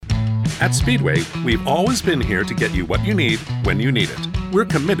At Speedway, we've always been here to get you what you need when you need it. We're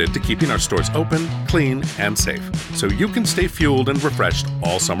committed to keeping our stores open, clean, and safe, so you can stay fueled and refreshed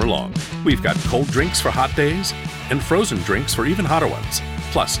all summer long. We've got cold drinks for hot days and frozen drinks for even hotter ones,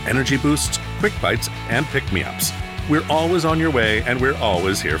 plus energy boosts, quick bites, and pick-me-ups. We're always on your way, and we're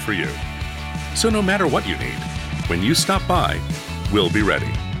always here for you. So no matter what you need, when you stop by, we'll be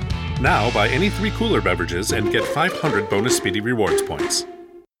ready. Now, buy any 3 cooler beverages and get 500 bonus Speedy Rewards points.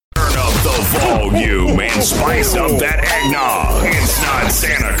 Turn up the volume and spice up that eggnog. It's not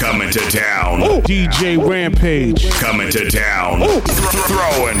Santa coming to town. DJ Rampage coming to town.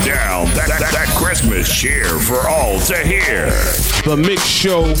 Throwing down that Christmas cheer for all to hear. The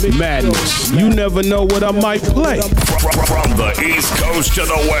MIXSHOW madness. You never know what I might play. From the East Coast to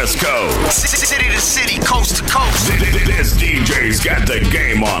the West Coast. City to city, coast to coast. This DJ's got the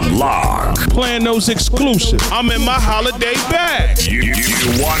game on lock. Playing those exclusives. I'm in my holiday bag. You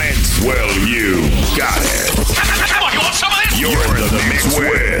want it? Well, you got it. Come on, you want some of this? You're in the mix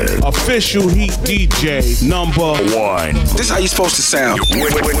with Official Heat DJ #1. This is how you're supposed to sound.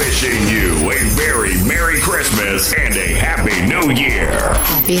 Wishing you a very Merry Christmas and a Happy New Year.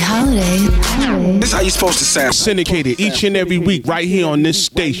 Happy holiday. This is how you're supposed to sound. Syndicated each and every week right here on this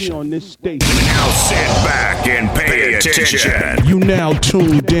station. Now sit back and pay attention. You now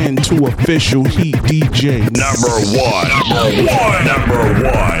tuned in to Official Heat DJ Number one.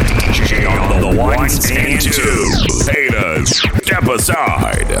 DJ on the ones and twos. Haters, step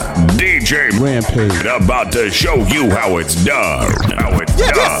aside. DJ Rampage about to show you how it's done.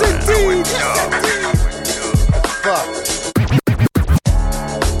 Yes, indeed.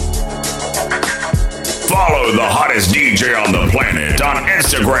 Follow the hottest DJ on the planet on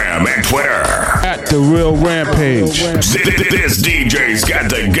Instagram and Twitter. At The Real Rampage. This DJ's got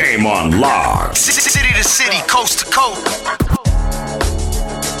the game on lock. City to city, coast to coast.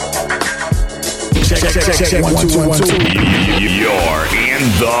 Check. 1, 2, 1, 2. You're in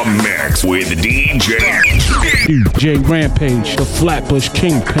the mix with DJ Rampage, the Flatbush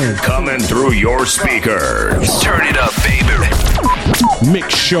Kingpin. coming through your speakers. Turn it up, baby.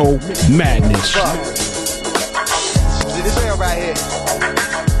 MIXSHOW madness. This real right here.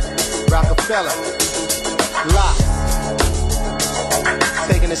 Rockefeller. Lock.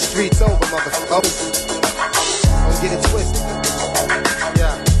 Taking the streets over, motherfuckers. Don't get it twisted.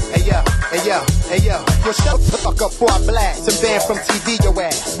 Hey yo, shut the fuck up before I blast and ban from TV your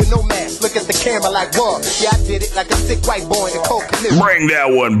ass with no mask. Look at the camera like what? Yeah, I did it like a sick white boy in a cold canoe. Bring that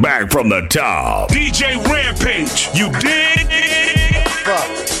one back from the top. DJ Rampage, you dig? Fuck.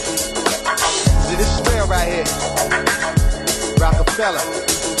 See, this is real right here. Rockefeller.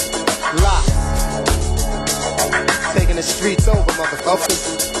 Lock. Taking the streets over,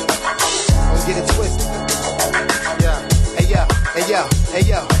 motherfuckers. Don't get it twisted. Hey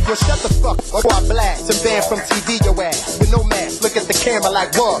yo, shut the fuck up before I blast and ban from TV your ass with no mask. Look at the camera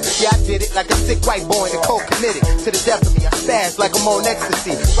like what? Yeah, I did it like a sick white boy in a cold committed to the death of me. I spaz like I'm on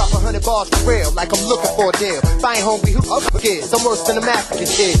ecstasy. Drop 100 bars for real, like I'm looking for a deal. If I ain't hungry, who other kids? I'm worse than the African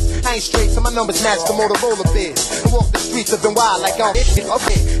kids. I ain't straight, so my numbers match the Motorola biz. And walk the streets of been wild like I'm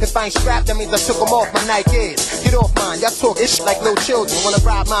okay. If I ain't strapped, that means I took them off my Nikes. Get off mine, y'all talk ish like little children. Wanna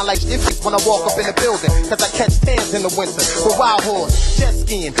ride mine like iffies when I walk up in the building. Cause I catch tans in the winter with wild horse. Jet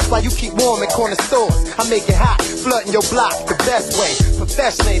skiing, while you keep warm in corner stores. I make it hot, flooding your block the best way.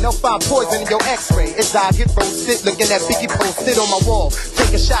 Professionally, don't find poison in your x-ray. It's I get roasted, looking at Biggie posted on my wall.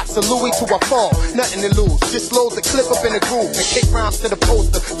 Taking shots of Louis to a fall, nothing to lose. Just load the clip up in the groove and kick rhymes to the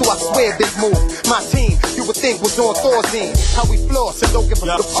poster. So I swear big move. My team, you would think was on Thor's end. How we floss and don't give a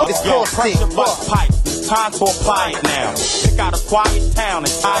fuck. It's Thor's scene. It's time to apply it now. Pick out a quiet town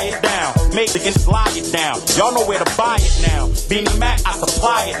and tie it down. Make it and slide it down. Y'all know where to buy it now. Being the Mac, I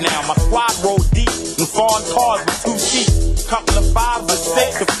supply it now. My squad roll deep in foreign cars with 2 seats. Couple of 5 or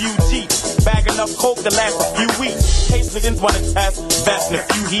 6, a few Jeeps. Bag enough coke to last a few weeks. Case niggas wanna test, vest in a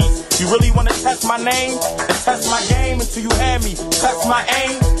few heats. You really wanna test my name and test my game until you have me test my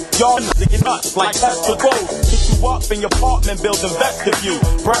aim? Y'all niggas nuts like Tesla Gold. Hit you up in your apartment building vestibule.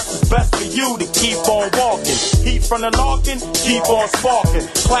 Breath is best for you to keep on walking. Heat from the larkin, keep on sparking.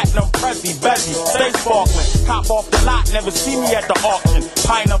 Platinum, Prezi, Bezzy, stay sparkling. Cop off the lot, never see me at the auction.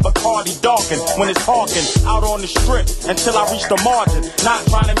 Pint of Bacardi darken when it's hawking. Out on the strip until I reach the margin. Not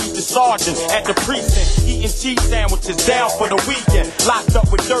trying to meet the sergeant at the precinct. Eating cheese sandwiches down for the weekend. Locked up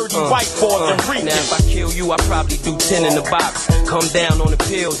with dirty white boys and reeking. Now if I kill you, I probably do 10 in the box. Come down on the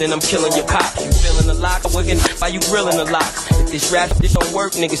pill, then I'm killing your pops. You feeling the lock? Wiggin', Why you grilling a lot? If this rap shit don't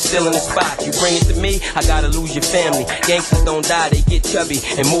work, niggas still in the spot. You bring it to me, I gotta lose your family. Gangsters don't die, they get chubby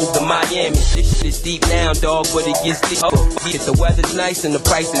and move to Miami. This shit is deep now, dog, but it gets deep. If the weather's nice and the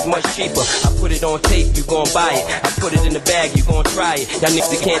price is much cheaper, I put it on tape, you gon' buy it. I put it in the bag, you gon' try it. Y'all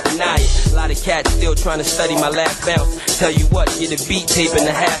niggas can't deny it. A lot of cats still trying to study my last bounce. Tell you what, get a beat tape in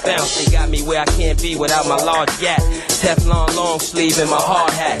a half ounce. They got me where I can't be without my large gap. Teflon long sleeve and my hard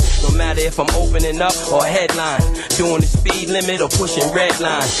hat. No matter if I'm opening up or headline, doing the speed limit or pushing red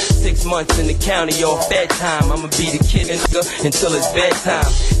line. 6 months in the county or bedtime. I'ma be the kid nigga until it's bedtime.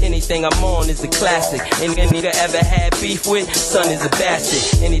 Anything I'm on is a classic. Any nigga ever had beef with, son is a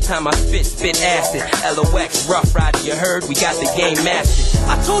bastard. Anytime I spit acid. LOX, Rough Rider, you heard? We got the game mastered.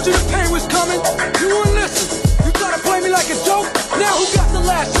 I told you the pain was coming, you wouldn't listen. You try to play me like a joke, now who got the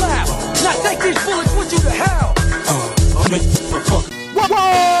last laugh? Now take these bullets with you to hell.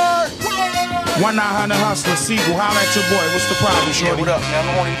 One 900 hustler, Seagull, holla at your boy. What's the problem, shorty? What up, man?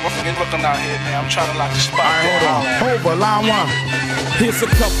 I'm only fucking looking out here, man. I'm trying to lock the spot. All right, hold on. Over, line one. Here's a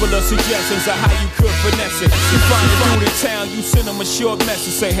couple of suggestions of how you could finesse it. You find a dude in town, you send him a short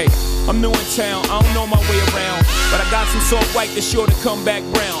message. Say, hey, I'm new in town, I don't know my way around, but I got some soft white that's sure to come back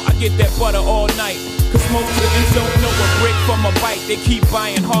brown. I get that butter all night, cause most niggas don't know a brick from a bite. They keep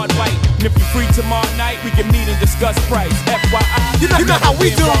buying hard white. And if you free tomorrow night, we can meet and discuss price. FYI, you know how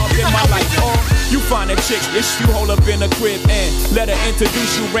we do. You know how we do. You find a chick, you hold up in a crib and let her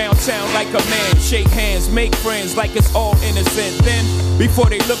introduce you round town like a man. Shake hands, make friends like it's all innocent. Then, before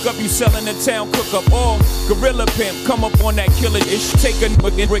they look up, you sellin' the town cook up. Or gorilla pimp, come up on that killer ish. Take a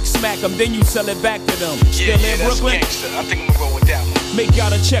brick, smack them, then you sell it back to them. Still in Brooklyn? Gangster. I think I'm gonna roll with that one. Make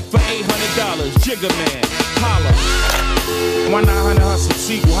y'all a check for $800. Jigga man, holla. 1-900 hustle,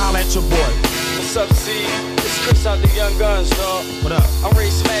 Seagull, holla at your boy. What's up, C? It's Chris out the Young Guns, dog. What up? I'm ready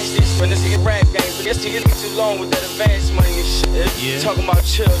to smash this when this is rap game, but this shit too long with that advance money and shit. Yeah. Talking about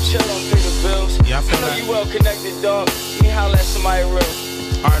chill don't pay the bills. Yeah, I feel know that. you well connected, dog. Let me holla at somebody real.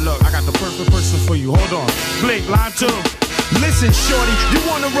 Alright, look, I got the perfect person for you. Hold on. Blake, line two. Listen, shorty, you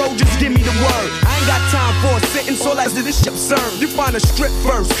on the road, just give me the word. I ain't got time for a sentence, so let's do this shit served. You find a strip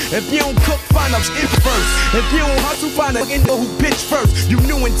first. If you don't cook, find a shit first. If you don't hustle, find a nigga who pitch first. You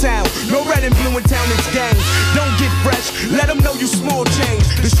new in town, no red and blue in town, it's gangs. Don't get fresh, let them know you small change.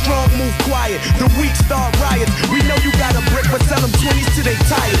 The strong move quiet, the weak start riots. We know you got a brick, but sell them 20s till they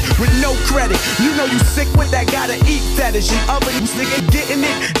tired. With no credit, you know you sick with that gotta eat fetish. And other nigga getting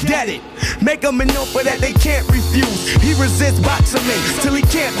it, get it. Make them an offer that they can't refuse. He resists boxing me till he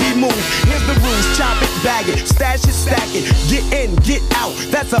can't be moved. Here's the rules, chop it, bag it, stash it, stack it. Get in, get out,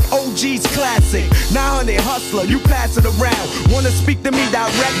 that's an OG's classic. 900 hustler, you pass it around. Wanna speak to me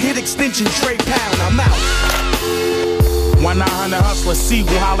direct, hit extension, straight pound, I'm out. 1-900 hustler,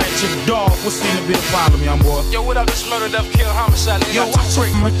 Seagull, holla at your dog. What's seem to be the problem, young boy? Yo, what up? This murder, death, kill, homicide. Yo, watch your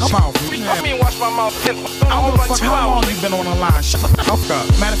mouth. I mean, watch my mouth. I don't give a fuck how long you been on the line. Shut the fuck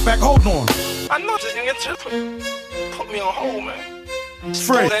up. Matter of fact, hold on. I know this nigga put me on hold, man. It's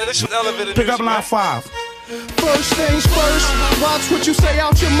free. Pick up line 5. First things first, watch what you say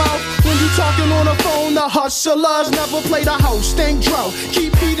out your mouth. When you talking on the phone, the hustlers never play the host. Think drought,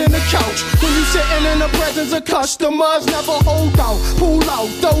 keep beating the couch. When you sitting in the presence of customers, never hold out, pull out,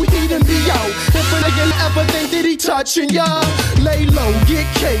 throw heat and be out. If a nigga ever think that he touching ya, lay low, get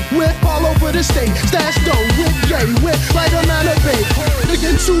cake, whip all over the state. Stash dough, whip gay, whip right amount of bait.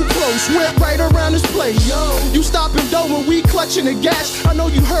 Nigga too close, whip right around this place. You stopping dough when we clutching the gas. I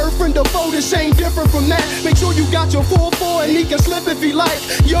know you heard from the foe, this ain't different from that. Make sure you got your 4-4 and he can slip if he like.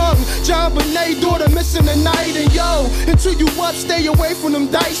 Young John Bonet, daughter missing the night. And yo, until you up, stay away from them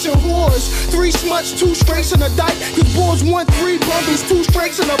dice and whores. 3 smuts, 2 straights in a dike. Cause boys want 3 bundles, 2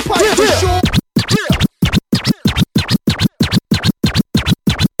 straights in a pipe. For sure.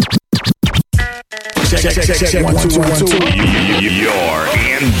 Check. 1, 2, 1, 2. You're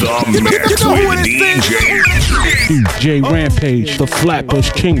in the mix with DJ Rampage, the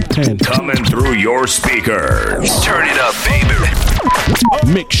Flatbush Kingpin. Coming through your speakers. Turn it up, baby.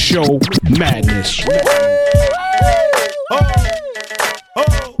 MIXSHOW madness.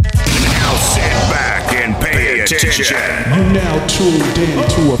 Now sit back and pay attention. You now tuned in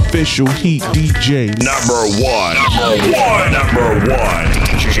to official Heat DJ. Number one.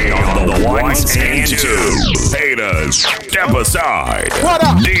 DJ on the ones and twos. Haters, step aside. What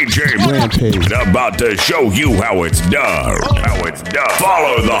up? DJ Rampage. About to show you how it's done.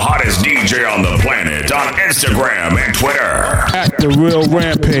 Follow the hottest DJ on the planet on Instagram and Twitter. At the real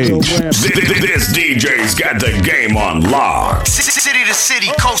Rampage. This DJ's got the game on lock. City to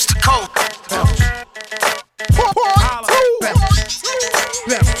city, coast to coast.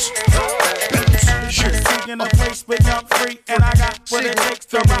 Bounce. BC in a place with young free, and I got what it takes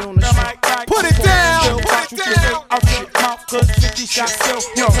to rock the mic like put it down, put it down. Out your mouth, 'cause 50 shots still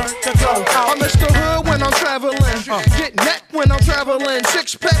turn to go. I miss the hood when I'm traveling. Get neck when I'm traveling.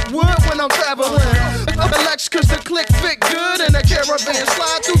 Six-pack wood when I'm traveling. Lex 'cause the click fit good in a caravan.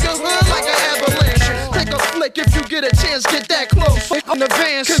 Slide through your hood like an avalanche. Take a flick if you get a chance. Get that close on the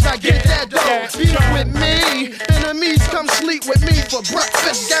vans 'cause I get that dough. Eat with me. Enemies come sleep with me for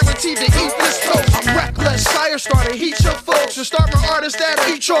breakfast. Guaranteed to eat this toast. I'm reckless. Fire starter, heat your folks. And start my artists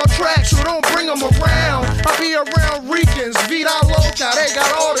that'll eat your tracks. So don't bring them around. I be around Ricans. Vida Loca. They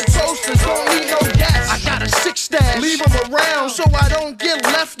got all the toasters. Don't need no gas. I got a 6 stash. Leave them around so I don't get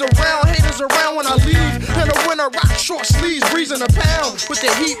left around. Haters around when I leave. In the winter, rock short sleeves, breezing a pound. With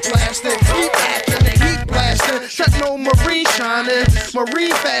the heat blasting, heat acting, the heat blasting. Techno marine shining,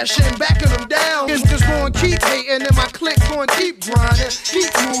 marine fashion, backing them down. It's just gonna keep hating, and my clique gonna keep grinding,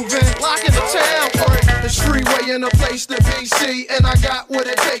 keep moving, locking the town. It's freeway in a place to be, see, and I got what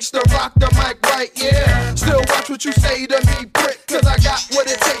it takes to rock the mic right, yeah. Still watch what you say to me, prick, 'cause I got what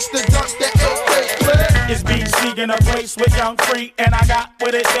it takes to dunk the AK clip. It's BC in a place with young free, and I got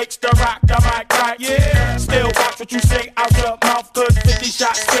what it takes to rock the mic right, yeah. Still watch what you say out your mouth, 'cause 50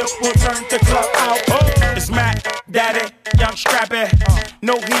 shots still will turn the club out. It's Mac, Daddy, Young Scrappy.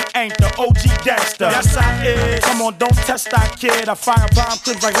 No, he ain't the OG gangster. Yes, I is. Come on, don't test that kid. I fire bomb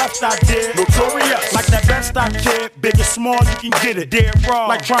clips like left I did. Notorious. Like that best I kid. Big or small, you can get it. Dead wrong.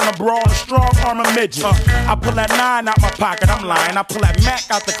 Like trying to brawl a strong armor midget. I pull that 9 out my pocket, I'm lying. I pull that Mac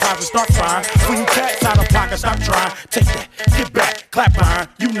out the closet, start frying. For you cats out of pocket, stop trying. Take that, get back, clap iron.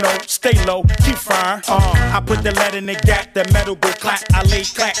 You know, stay low, keep firing. I put the lead in the gap, the metal go clap. I lay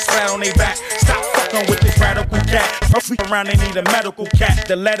clacks flat on they back. Stop fucking with this radical cat. Around they need a medical cat.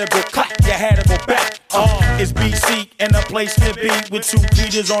 The letter go clap, you had to go back. It's BC in a place to be with 2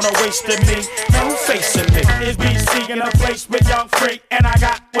 Peters on the waist of me. Now who facing me? It's BC in a place with young free, and I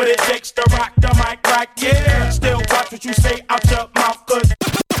got what it takes to rock the mic right, yeah. Still watch what you say out your mouth, 'cause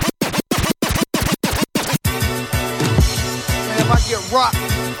if I get rocked,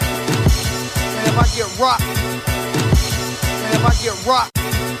 if I get rocked, if I get rocked,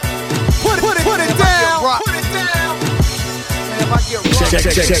 put it down, put it down. If I get rocked,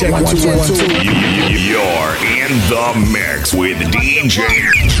 Check 1 2 1 2. You're in the mix with DJ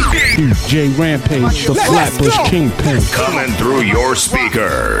Rampage, the Flatbush Kingpin. Coming through your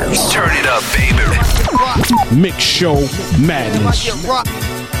speakers. Turn it up, baby. MIXSHOw madness. if I get rocked,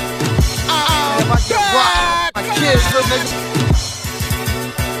 if I get rocked, my kids, little niggas.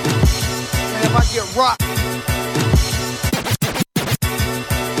 If I get rocked,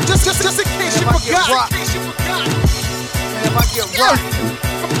 just in case you forgot. If I get rocked,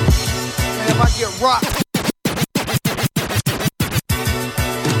 if I get rocked,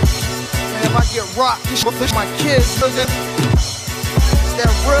 if I get rocked, this my kids, nigga. That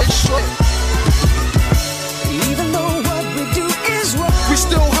real shit. Even though what we do is wrong, we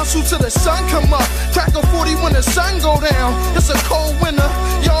still hustle till the sun come up. Crack a 40 when the sun go down. It's a cold winter.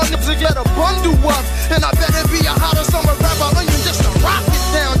 Y'all niggas get a bundle up. And I better be a hotter summer rapper onion just to rock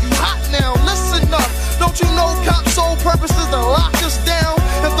it down. You hot now, listen up. Don't you know cops' sole purpose is to lock us down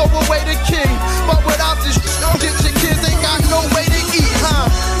and throw away the key? But without this gypsy kids ain't got no way to eat, huh?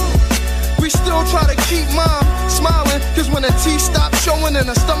 We still try to keep mom smiling, 'cause when the teeth stop showing and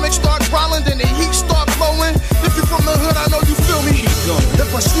the stomach start growling, then the heat start blowing. If you from the hood, I know you feel me.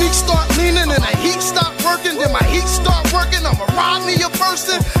 If a sneak start leaning and the heat stop working, then my heat start working. I'ma rob me a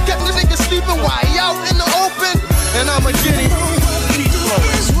person, get this nigga sleeping while he out in the open, and I'ma get him.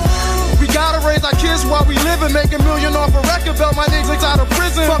 We gotta raise our kids while we living, make $1 million off a record belt. My niggas out of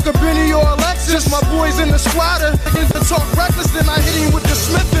prison. Fuck a Benny or Alexis. My boys in the squatter. If the talk reckless, then I hit him with the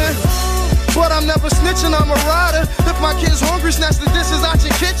smithing. But I'm never snitching, I'm a rider. If my kids hungry, snatch the dishes out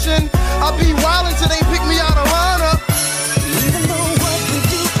your kitchen. I'll be wildin' till they pick me out of lineup. even though what we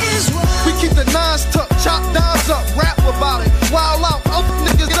do is wrong, We keep the nines tucked, chop dimes up, rap about it. Wild out, up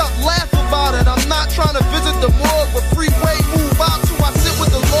niggas get up, laugh about it. I'm not trying to visit the morgue, but freeway move out till I sit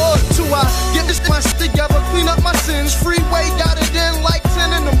with the Lord. Till I get this my shit together, clean up my sins. Freeway got it in like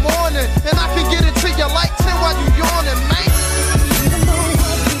 10 in the morning, and I can get it to you like 10 while you yawning, man. even though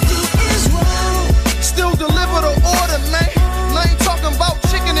what we do is wrong, Still deliver the order, man. And I ain't talking about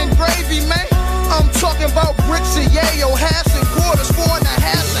chicken and gravy, man. I'm talking about bricks and yayo, halves and quarters, 4 and a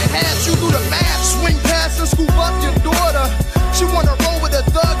halves and halves. You do the math, swing past and scoop up your daughter. She wanna roll with a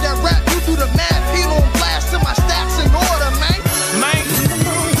thug that rap, you do the math. He on blast till my stacks in order, man. Man,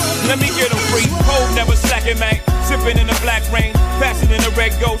 let me get 'em free. Cold never slacking, man. Sipping in the black rain, faster than a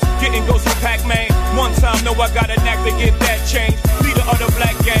red ghost. Getting ghosts from Pac-Man. One time, know I got a knack to get that change. Leader of the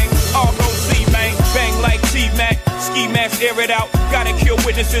black gang, all go see, man. Bang like clear it out. Gotta kill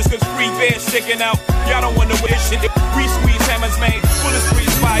witnesses, cause free bears sticking out. Y'all don't wanna wish shit. We squeeze hammers, man. Bullets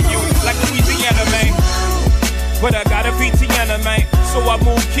freeze by you, like Louisiana, man. But I got a Tiana, man. So I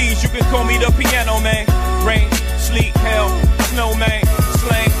move keys, you can call me the piano, man. Rain, sleet, hell, snow, man.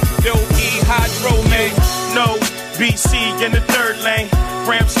 Slang, E, hydro, man. No, BC in the third lane.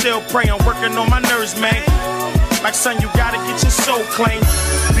 Ram still praying, working on my nerves, man. Like son, you gotta get your soul clean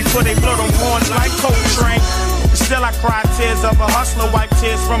before they blow them horns like Coltrane. Still I cry tears of a hustler, wipe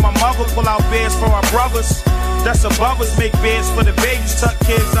tears from my mother, pull out beds for our brothers. That's above us, make beds for the babies, tuck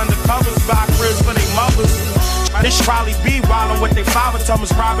kids under covers, buy cribs for their mothers. This probably be wildin' with they father,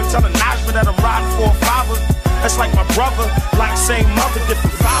 Thomas Robin, telling Najma that I'm riding for a father. That's like my brother, like same mother,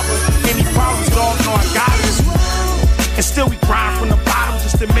 different father. Any problems, dog, know I got it. And still we grind from the bottom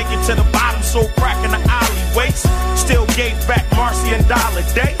just to make it to the bottom. So crack in the alleyways. Still gave back Marcy and Dollar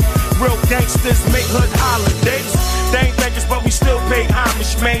Day. Real gangsters make hood holidays. They ain't beggars, but we still pay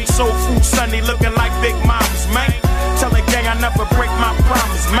homage, man. Soul food Sunday looking like big mamas, man. Tell the gang I never break my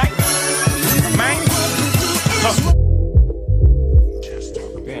promise, man. Man.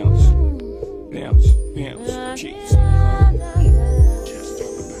 Bounce, bounce, bounce, jeez.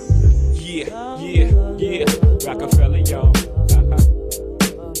 Yeah, Rockefeller, y'all.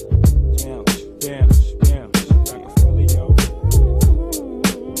 Bounce, Rockefeller, y'all.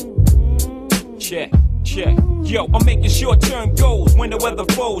 Check. Yo, I'm making short-term goals when the weather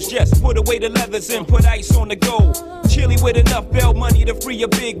falls. Just put away the leathers and put ice on the gold. Chilly with enough bail money to free a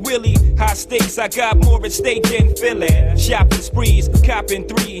big Willie. High stakes, I got more at stake than Philly. Shopping sprees, copping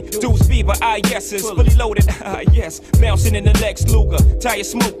 3 Deuce Beaver, yeses, fully loaded, yes. Bouncing in the Lex Luger, tire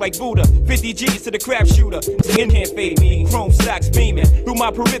smoke like Buddha. 50 G's to the crap shooter. In can't fade me, chrome stocks beaming. Through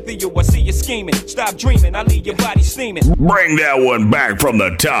my peripheral, I see you scheming. Stop dreaming, I leave your body steaming. Bring that one back from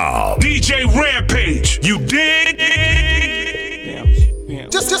the top. DJ Rampage, you dig?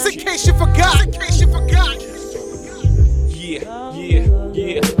 Just in case you forgot.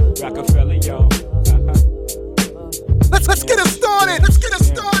 Yeah. Rockefeller, y'all. Let's get it started.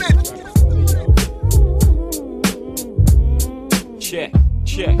 Check.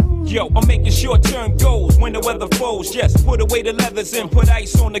 Yo, I'm making short-term goals when the weather falls. Just put away the leathers and put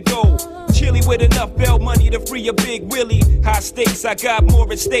ice on the gold. Chilly with enough bail money to free a big Willie. High stakes, I got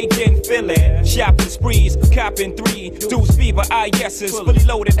more at stake than Philly. Shopping sprees, copping 3 Deuce Beaver, yeses, fully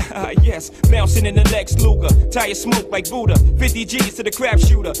loaded, yes. Bouncing in the Lex Luger, tire smoke like Buddha. 50 G's to the crap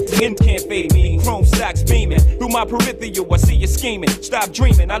shooter. In can't fade me, chrome stocks beaming. Through my peripheral, I see you scheming. Stop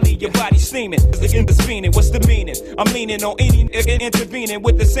dreaming, I leave your body steaming. The end is fiending, what's the meaning? I'm leaning on any nigga intervening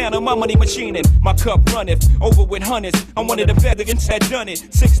with the sound of my money machining. My cup runneth over with hundreds. I'm one of the best that done it.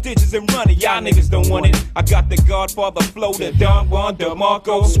 6 digits and running, y'all niggas don't want it. I got the Godfather flow, the Don Juan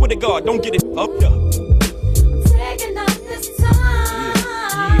DeMarco. Swear to God, don't get it up. Taking up this time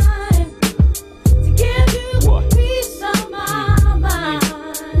to give you a piece of my mind.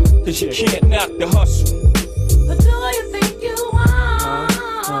 Cause you can't knock the hustle. But do you think you are?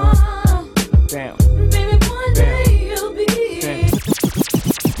 Down. Baby, one day you'll be.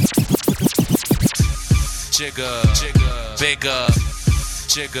 Jigger, bigger,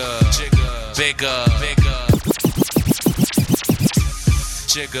 jigger, bigger,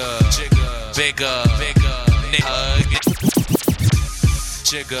 jigger, bigger, nigga,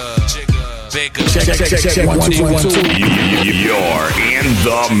 jigger, bigger. Check 1 2 1 2. You're in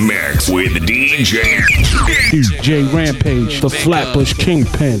the mix with DJ Rampage, the Flatbush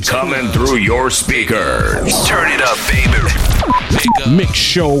Kingpin, coming through your speakers. Turn it up, baby.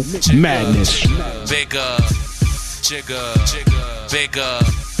 MIXSHOW Madness. Bigger, jigger, bigger,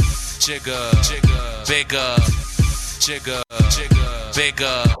 jigger, bigger, jigger,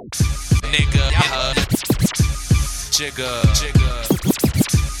 bigger, nigga, jigger,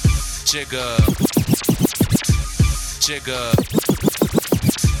 bigger.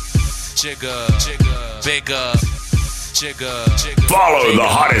 Follow the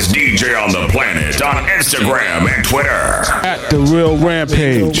hottest DJ on the planet on Instagram and Twitter. At The Real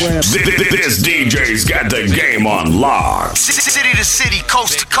Rampage. This DJ's got the game on lock. City to city,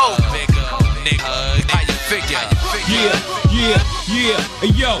 coast to coast. Yeah.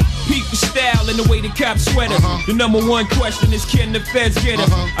 Hey, yo, peep the style and the way the cops sweat us. The number one question is, can the feds get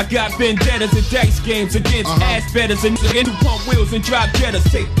us? I got vendettas and dice games against ass betters and who pump wheels and drop jetters.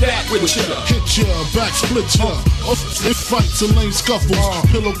 Take that with you. Hit ya, back split ya. fights and lame scuffles.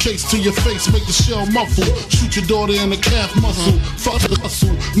 Pillowcase to your face, make the shell muffle. Shoot your daughter in the calf muscle. Fuck the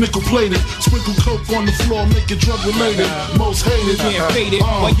hustle, nickel plated. Sprinkle coke on the floor, make it drug related. Most hated. Can't fade it.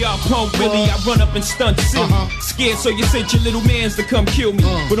 While y'all punk Willie, I run up and stunt silly. Scared, so you sent your little mans to come kill me.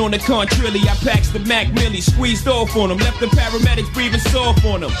 But on the contrary, I packed the Mac Millie, squeezed off on them, left the paramedics breathing soft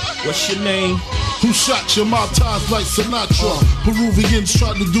on them. What's your name? Who shot your mouth ties like Sinatra? Peruvians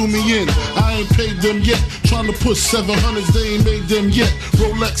tried to do me in. I ain't paid them yet. Trying to push 700s, they ain't made them yet.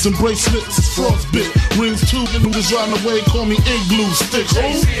 Rolex and bracelets is frostbit. Rings too, niggas riding away, call me igloo stick.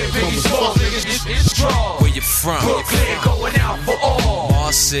 Where you from? Brooklyn, going out for all.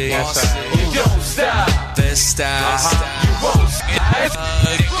 Marcy, you don't stop. Best style. You won't stop.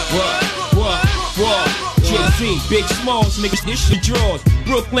 What? Jay-Z, Big Smalls, niggas, this shit draws.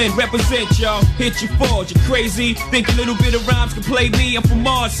 Brooklyn, represent y'all, hit your forge. You crazy? Think a little bit of rhymes can play me? I'm from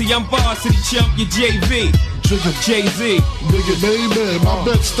Marcy, I'm varsity chump, you JV. Jay-Z. Nigga, baby, my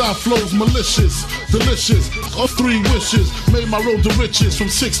Bed-Stuy flows malicious, delicious. Of 3 wishes, made my road to riches. From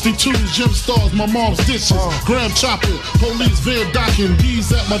 62's gem stars, my mom's dishes. Graham chopping, police van docking,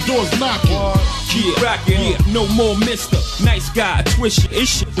 bees at my doors knocking. Yeah, rockin', yeah, no more mister. Nice guy, twist your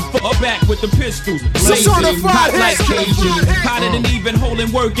ish. The fuck back with the pistols. Blazing, hot like Cajun. Hotter than even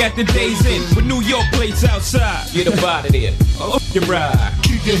holding work at the day's end. With New York plates outside. Get up out of there. You ride.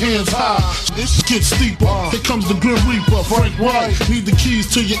 Keep your hands high. This gets steeper. Here comes the Grim Reaper. Frank White, need the keys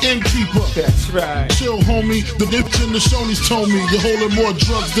to your innkeeper. That's right. Chill, homie. The bitch in the Shoney's told me you're holding more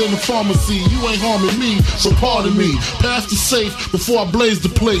drugs than the pharmacy. You ain't harming me, so pardon me. Pass the safe before I blaze the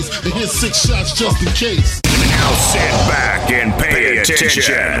place and hit 6 shots just in case. Now sit back and pay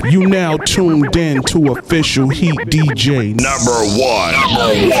attention. You now tuned in to official Heat DJ. Number one.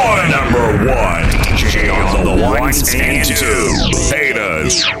 DJ on the ones and twos.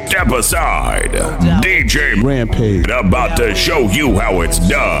 Haters, step aside. DJ Rampage. About to show you how it's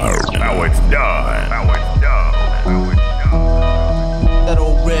done. That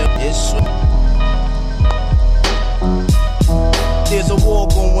old rip is. There's a war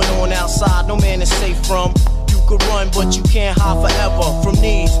going on outside, no man is safe from. You could run, but you can't hide forever from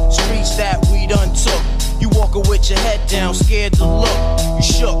these streets that we done took. You walking with your head down, scared to look. You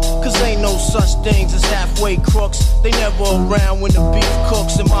shook, cause ain't no such things as halfway crooks. They never around when the beef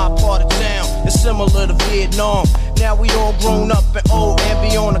cooks in my part of town. It's similar to Vietnam. Now we all grown up and old and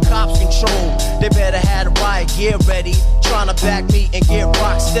be on the cops' control. They better have the riot gear ready, trying to back me and get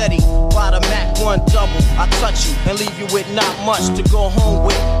rock steady. By the Mac 1 double, I touch you and leave you with not much to go home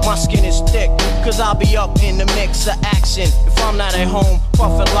with. My skin is thick, cause I'll be up in the mix of action. If I'm not at home,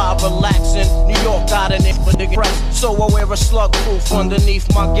 puffin' live, relaxing. New York got an for the press, so I wear a slug proof underneath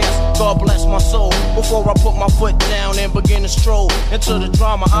my guest. God bless my soul before I put my foot down and begin to stroll into the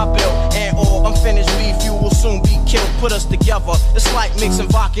drama I built. And all unfinished beef, you will soon be killed. Put us together, it's like mixing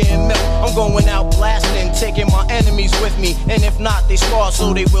vodka and milk. I'm going out blasting, taking my enemies with me. And if not, they scar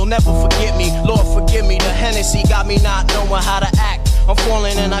so they will never forget me. Lord forgive me, the Hennessy got me not knowing how to act. I'm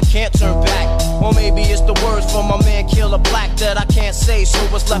falling and I can't turn back. Or maybe it's the words from my man Killer Black that I can't say, so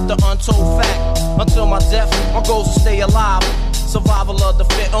what's left an untold fact. Until my death, my goals to stay alive. Survival of the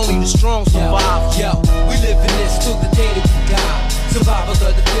fit, only the strong survive. Yo, we live in this till the day that we die. Survival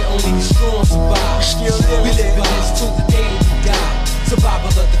of the fit, only the strong survive. We live in this till the day that we die. Survival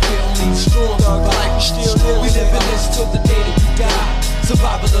of the fit, only the strong survive. We live in this till the day that we die.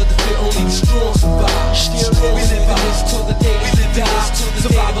 Survival of the fit, only the strong survive. We live in this till the day that we die.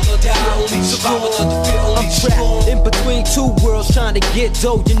 Survival of the fit, only survival of the fit, only strong. In between two worlds trying to get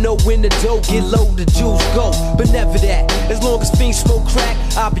dough. You know when the dough get low, the juice go. But never that. As long as fiends smoke crack,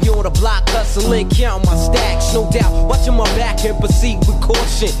 I'll be on the block hustling, counting my stacks. No doubt, watching my back and proceed with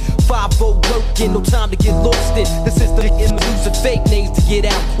caution. 5-0 working, no time to get lost in the system and using fake names to get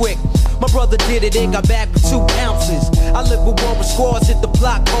out quick. My brother did it and got back with 2 ounces. I live with one with squads, hit the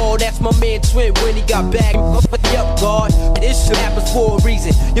block. Oh, that's my man Twin when he got back. Yup, God, this shit happens for a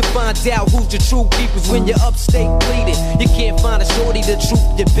reason. You find out who's the true keepers when you're upstate bleeding. You can't find a shorty to troop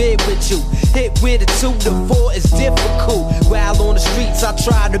your bed with you. Hit with a 2 to 4 is difficult. While on the streets, I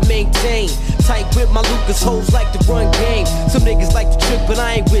try to maintain. Tight with my Lucas hoes like to run game. Some niggas like to trick, but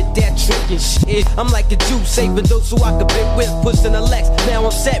I ain't with that trickin' shit. I'm like a Jew saving those so I can bit with pushing a Lex. Now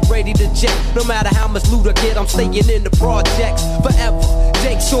I'm set, ready to jet. No matter how much loot I get, I'm staying in the projects forever.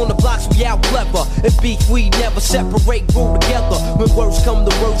 Jakes on the blocks, we out clever. And beef, we never separate, grow together. When words come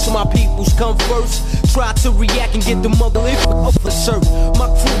to words, so my peoples come first. Try to react and get the mother off the shirt. My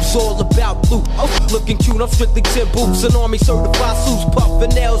crew's all about loot. Looking cute, I'm strictly 10 boots. An army certified suits,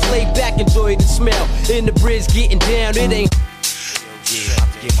 puffin' nails, laid back, enjoy the smell. In the bridge, getting down, it ain't. Yeah, I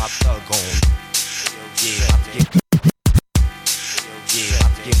have to get my thug on. Yeah, I have to get Yeah,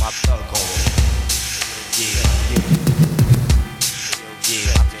 about to get my thug on. Yeah,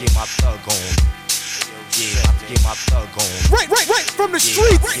 about to get my thug on. Yeah, about to get my thug on. Right, from the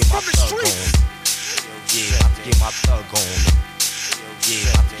streets. From the streets. Yeah, about to get my thug on.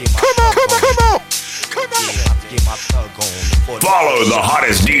 Yeah, about to get my thug on. Come on. Yeah, about to get my thug on. Follow the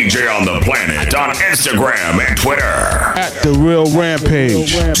hottest DJ on the planet on Instagram and Twitter. At the real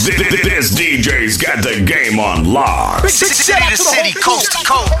Rampage. This DJ's got the game on lock. City to city, coast to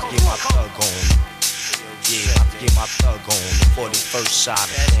coast. Get my thug on. Yeah, about to get my thug on. 41st side of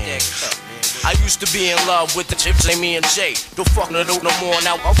things. I used to be in love with the chips, me and Jay. Don't fuck no more,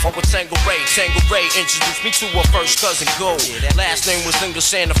 now I fuck with Tango Ray. Tango Ray introduced me to her first cousin Gold. Last name was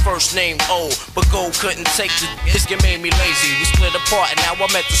English and the first name O. But Gold couldn't take the this game made me lazy. We split apart and now I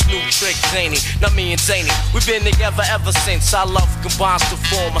met this new trick, Zany. Not me and Zany, we've been together ever since. Our love combines to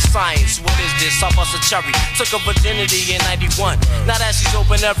form a science. What is this? I bust a cherry. Took her virginity in 91. Now that she's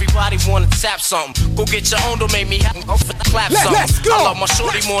open, everybody wanna tap something. Go get your own, don't make me have to clap something. I love my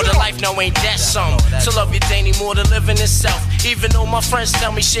shorty more than life, now ain't that something? To love your Danny more than living itself. Even though my friends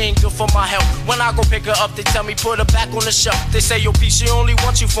tell me she ain't good for my health. When I go pick her up, they tell me put her back on the shelf. They say, yo, P, she only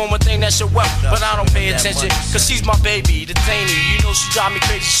wants you for one thing, that's your wealth. But I don't pay attention, cause she's my baby, the Danny. You know she drive me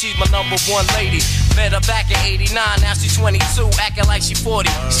crazy, she's my number one lady. Met her back in 89, now she's 22, acting like she 40.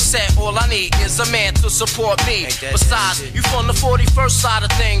 She said, all I need is a man to support me. Besides, you from the 41st side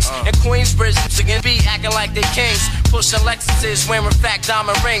of things. And Queensbridge, again, be acting like they kings. Pushing Lexuses, wearing fat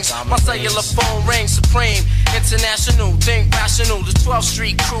diamond rings. My cellular phone rings supreme. International, think rational. The 12th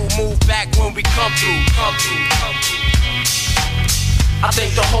Street crew move back when we come through. I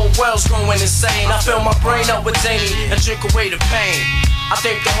think the whole world's going insane. I fill my brain up with Zany and drink away the pain. I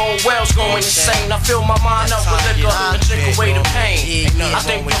think the whole world's going insane. I fill my mind up with liquor and drink away the pain. I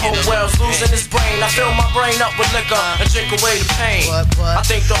think the whole world's losing its brain. I fill my brain up with liquor and drink away the pain. I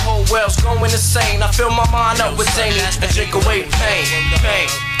think the whole world's going insane. I fill my mind up with Zany and drink away the pain.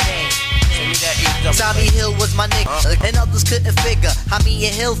 Tommy Hill was my nigga, and others couldn't figure how me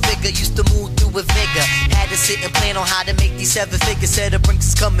and Hill figure used to move through with vigor. Had to sit and plan on how to make these 7 figures. Said the Brinks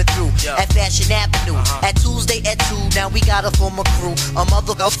is coming through at Fashion Avenue. At Tuesday at 2, now we got a former crew.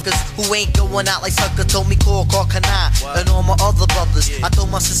 Motherfuckers who ain't going out like sucker told me call Kanai and all my other brothers. I told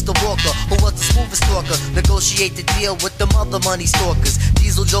my sister Walker, who was the smoothest talker, negotiate the deal with the mother money stalkers.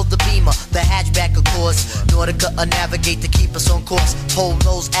 Diesel drove the Beamer, the hatchback of course. Nautica navigate to keep us on course.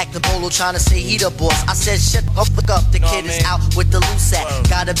 Polos acting bolo, trying to say he the boss. I said shut up, the kid is out with the loose sack.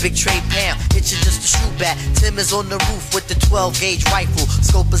 Got a big tray Pam, itching just to shoot back. Tim is on the roof with the 12 gauge rifle.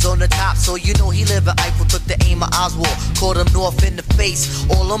 Scope is on the top, so you know he live in Eiffel. Took the aim of Oswald, caught him north in the face.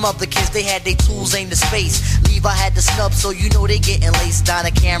 All them other kids, they had their tools aimed to space. Levi had the snub, so you know they getting laced.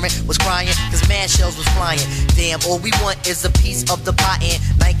 Donna Cameron was crying, cause man shells was flying. Damn, all we want is a piece of the pie and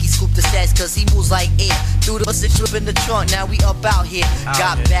Nike scooped the stats, cause he moves like air. Threw the trip in the trunk, now we up out here.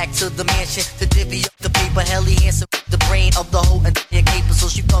 Got back to the mansion to divvy up the paper. Helly Hansen, the brain of the whole and caper, so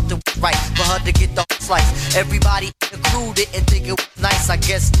she felt it was right for her to get the slice. Everybody in the crew didn't think it was nice, I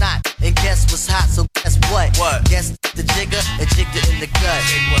guess not. And guess what's hot, so guess what? Guess the jigger and jigged it in the gut.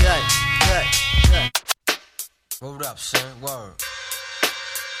 Gut. Hold up, son, word.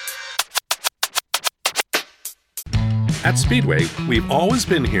 At Speedway, we've always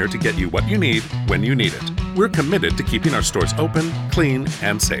been here to get you what you need when you need it. We're committed to keeping our stores open, clean,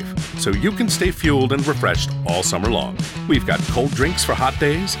 and safe, so you can stay fueled and refreshed all summer long. We've got cold drinks for hot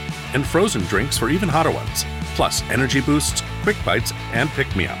days and frozen drinks for even hotter ones, plus energy boosts, quick bites, and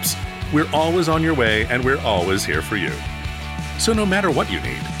pick-me-ups. We're always on your way, and we're always here for you. So no matter what you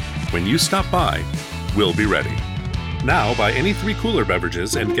need, when you stop by, we'll be ready. Now buy any 3 cooler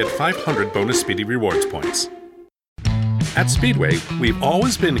beverages and get 500 bonus Speedy Rewards points. At Speedway, we've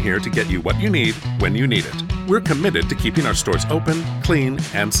always been here to get you what you need when you need it. We're committed to keeping our stores open, clean,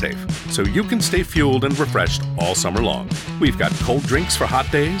 and safe, so you can stay fueled and refreshed all summer long. We've got cold drinks for hot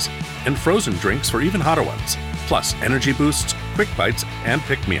days and frozen drinks for even hotter ones, plus energy boosts, quick bites, and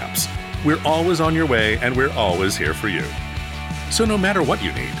pick-me-ups. We're always on your way, and we're always here for you. So no matter what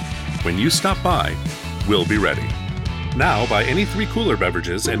you need, when you stop by, we'll be ready. Now buy any 3 cooler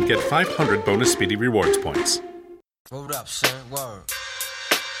beverages and get 500 bonus Speedy Rewards points. Hold up, son, word.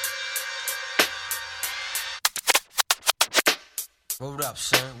 Hold up,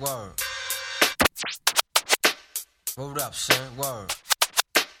 son, word. Hold up, son, word.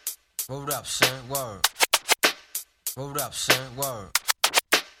 Hold up, son, word. Hold up, son, word.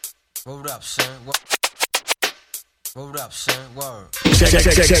 Hold up, son, word. Hold up, son. Word.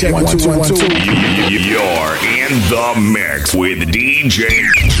 Check. 1 2 1 2. You're in the mix with DJ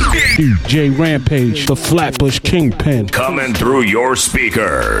Rampage, the Flatbush Kingpin. Coming through your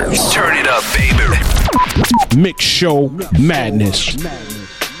speakers. Turn it up, baby. MIXSHOW Madness.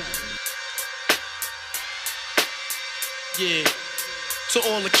 Yeah. To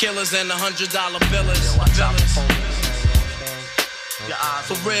all the killers and the $100 billers.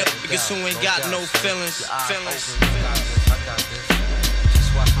 For real, niggas who ain't got no feelings.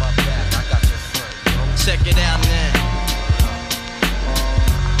 Check it out now.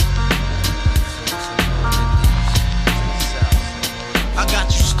 I got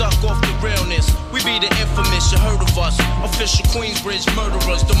you stuck off the realness. We be the infamous, you heard of us. Official Queensbridge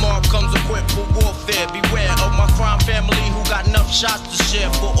murderers. The mob comes equipped for warfare. Beware of my crime family who got enough shots to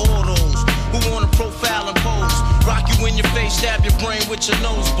share for all those who wanna profile and pose. Rock you in your face, stab your brain with your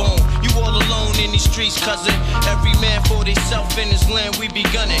nose bone. You all alone in these streets, cousin. Every man for theyself in his land, we be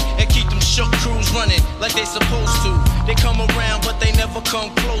gunning. And keep them shook crews running like they supposed to. They come around, but they never come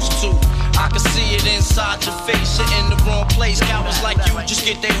close to. I can see it inside your face, you're in the wrong place. Cowards like you just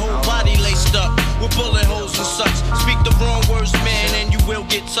get their whole body laced up with bullet holes and such. Speak the wrong words, man, and you will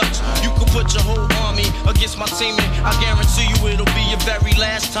get touched. You can put your whole army against my team, and I guarantee you it'll be your very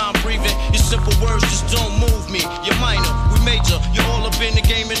last time breathing. Your simple words just don't move me. You're minor, we major. You're all up in the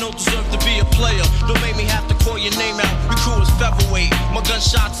game and don't deserve to be a player. Don't make me have to call your name out. Your crew is featherweight. My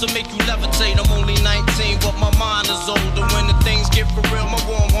gunshots will make you levitate. I'm only 19, but my mind is older. When the things get for real, my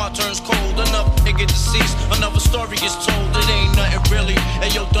warm heart turns cold. Another nigga deceased, another story gets told. It ain't nothing really.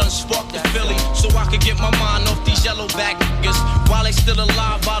 And yo, done sparked the Philly, so I could get my mind off these yellow back niggas. While they still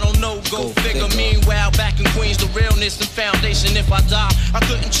alive, I don't know. Go figure. Meanwhile, back in Queens, the realness and foundation. If I die, I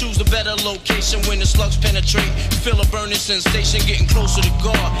couldn't choose a better location. When the slugs penetrate, you feel a burning sensation, getting closer to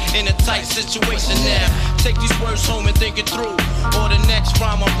God in a tight situation now. Take these words home and think it through, or the next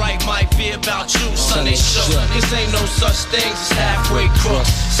rhyme I write might be about you. Son, they shook. Cause ain't no such things as halfway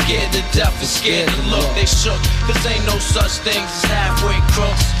crooks. Scared to death and scared to look. They shook. Cause ain't no such things as halfway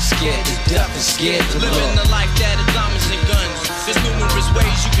crooks. Scared to death and scared to look. Living the life that is diamonds and guns. There's numerous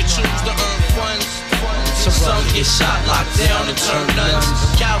ways you can choose to earn funds. Some get shot, locked down, and turn nuns.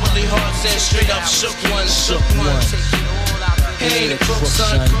 Cowardly hearts and straight up shook ones, shook ones. He ain't a crook,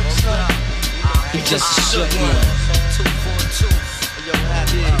 son. He just a shook one.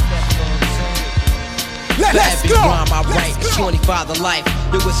 Let's go! Rhyme I write, 25 to life.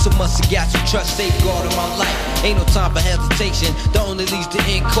 There was so much I got you trust, safeguard in my life. Ain't no time for hesitation, that only leads to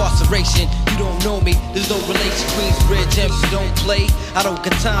incarceration. You don't know me, there's no relation. Queensbridge, MC don't play. I don't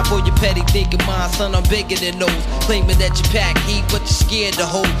got time for your petty thinking, mine, son, I'm bigger than those. Claiming that you pack heat, but you're scared to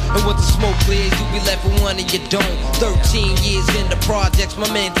hold. And when the smoke clears, you be left with one and you don't. 13 years in the projects,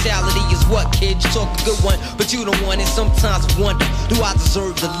 my mentality is what, kid? You talk a good one, but you don't want it. Sometimes I wonder, do I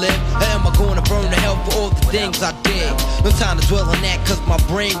deserve to live? Or am I going to burn to hell for all the things I did? No time to dwell on that, cause my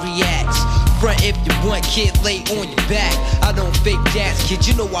brain reacts. Front if you want, kid, lay on your back. I don't fake jazz, kid,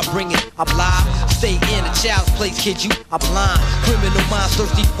 you know I bring it. I'm live, stay in a child's place, kid, you I'm blind. Criminal minds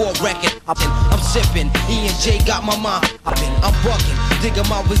thirsty for a record. I'm sipping, E&J got my mind popping. I'm bucking, digging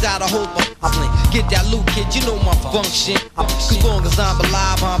my ways out of hope. Get that loot, kid, you know my function. Cause long as I'm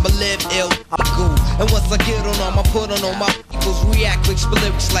alive, I'ma live ill. I'm cool. And once I get on them, I put on all my peoples. React quick, spit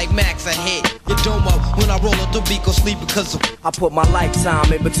lyrics like Max, I hit your dome up. When I roll up the beat, go sleep because of I put my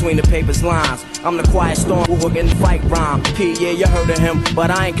lifetime in between the paper's lines. I'm the quiet storm who can fight rhyme. P, yeah, you heard of him,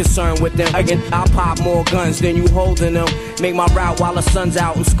 but I ain't concerned with them. Again, I'll pop more guns than you holding them. Make my route while the sun's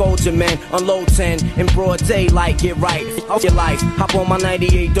out and scold your men. Unload 10 in broad daylight, get right. Off your life, hop on my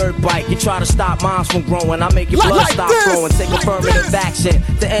 98 dirt bike. You try to stop moms from growing, I make your blood stop flowing. Take affirmative action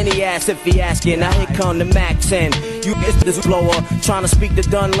to any ass if he asking. Now here come the Mac 10. You is this blower, trying to speak the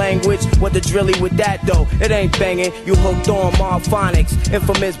done language. What the drilly with that though? It ain't banging. You hooked on Marphonics,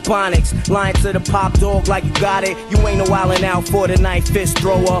 infamous Bonics. Lying to the pop dog like you got it. You ain't no wildin' out for the night fist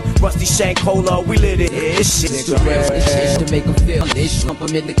thrower. Rusty Shank Cola, we lit it. This shit. It's to make them feel this. Lump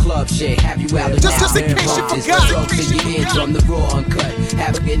them in the club, shit. Have you out of just in case you forgot. Drugs in your eardrum, the raw uncut.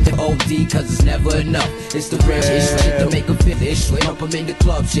 Have it in the OD, cause it's never enough. It's the real shit to make them feel this. Lump them in the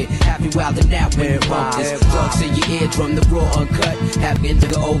club, shit. Have you out and out when you bump this. Drugs in your eardrum, the raw raw uncut. Having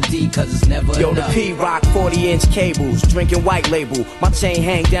the OD, cause it's never Yo, enough. the P-Rock 40-inch cables, drinking white label. My chain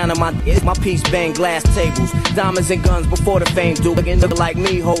hang down on my piece bang glass tables. Diamonds and guns before the fame do. Looking like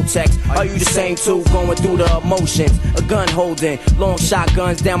me, hold checks. Are you the same too? Going through the emotions. A gun holding, long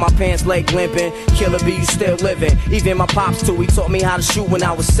shotguns down my pants leg limping. Killer B, you still living. Even my pops too, he taught me how to shoot when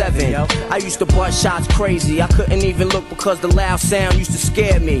I was 7. I used to bust shots crazy. I couldn't even look because the loud sound used to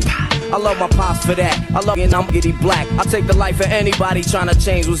scare me. I love my pops for that. I love it, I'm giddy black. I take the life of anybody trying to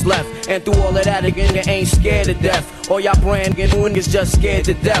change what's left. And through all of that, again, you ain't scared to death. All y'all brand niggas just scared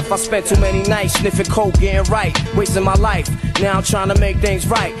to death. I spent too many nights sniffing coke, getting right, wasting my life. Now I'm trying to make things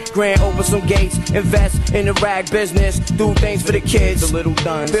right. Grand open some gates, invest in the rag business, do things for the kids, the little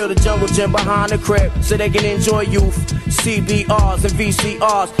duns. Build a jungle gym behind the crib so they can enjoy youth. CBRs and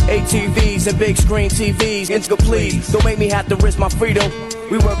VCRs, ATVs and big screen TVs. Nigga, please don't make me have to risk my freedom.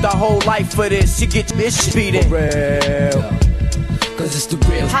 We worked our whole life for this. You get this shit beaten. Real. Cause it's the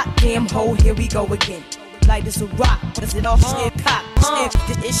real. Hot damn hole, here we go again. Light as a rock, does it all shit pop?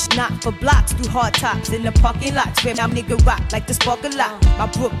 It's not for blocks, through hard tops in the parking lots where my nigga rock like the spark a lot. My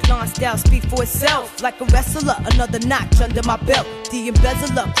Brooklyn style speak for itself like a wrestler. Another notch under my belt. The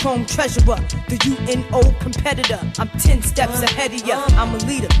embezzler, chrome treasurer, the UNO competitor. I'm 10 steps ahead of ya. I'm a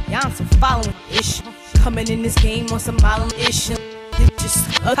leader, yeah, I'm some following ish. Coming in this game on some island ish.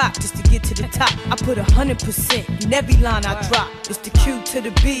 Just a cop just to get to the top. I put 100% in every line I drop. It's the Q to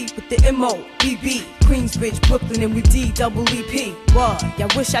the B with the M-O-B-B. Queensbridge, Brooklyn, and with D-double-E-P. What? Y'all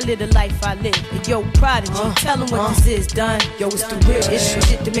wish I lived a life I live. And yo, Prodigy, tell them what this is, done. Yo, it's the real issue.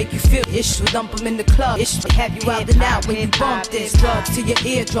 Shit to make you feel issue. Dump them in the club. Issue. Have you out and out when you bump this. Drugs to your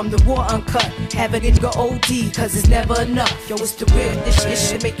eardrum, the war uncut. Have a nigga OD, cause it's never enough. Yo, it's the real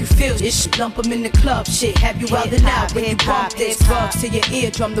issue. To make you feel issue. Dump them in the club. Shit, have you out and out when you bump this. Drugs to your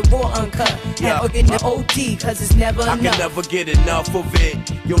eardrum, the raw uncut. Have a in the OD, cause it's never enough. I can never get enough of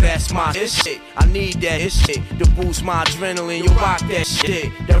it. Yo, that's my shit. I need that shit to boost my adrenaline. Yo, rock that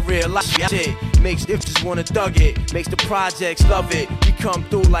shit. That real life shit makes if just wanna thug it. Makes the projects love it. We come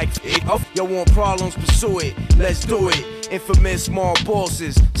through like it. Yo, want problems, pursue it. Let's do it. Infamous small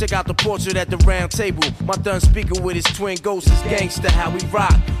bosses. Check out the portrait at the round table. My done speaker with his twin ghosts is gangster. How we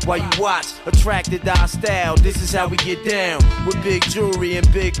rock while you watch. Attracted to our style. This is how we get down. With big jewelry and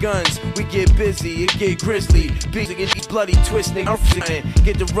big guns. We get busy, it get grizzly. Big get bloody twisting.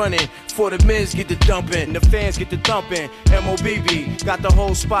 Get the running. For the men's get the dumping. The fans get the thumping. M.O.B.B. got the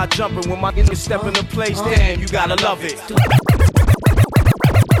whole spot jumping. When my niggas step in the place, damn, you gotta love it.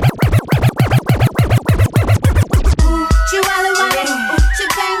 Chihuahua wale,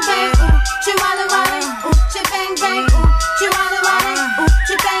 chibang bang, Chihuahua wale, chibang bang, Chihuahua wale,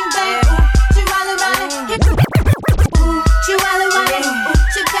 chibang bang, Chihuahua wale, Chihuahua wale,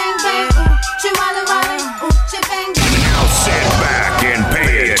 chibang bang, Chihuahua wale, chibang bang. Now sit back and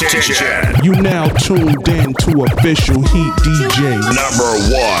pay attention. You now tuned in to official Heat DJ. Number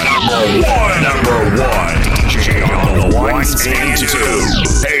one. DJ on the ones and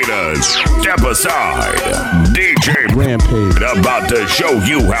twos. Haters, step aside. DJ Rampage. About to show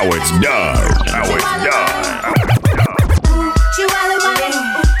you how it's done. How it's done. Chihuahua wale,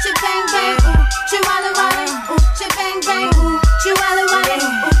 chibang bang, Chihuahua wale, chibang bang, Chihuahua wale,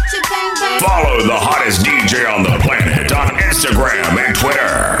 chibang bang. Follow the hottest DJ on the planet on Instagram and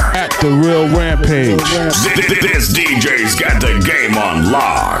Twitter. At The Real Rampage. This DJ's got the game on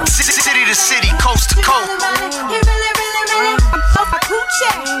lock. City to city, coast to coast. He really, I'm a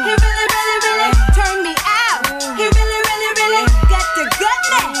coochie. He really, turned me out. He really, got the gut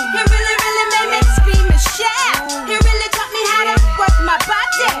man. He really made me scream and shout. He really taught me how to work my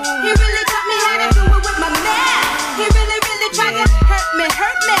body. He really taught me how to do it with my mouth. He really tried to hurt me.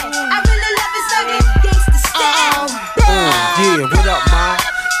 I really love his thuggin' gangsta style. Yeah, what up, ma?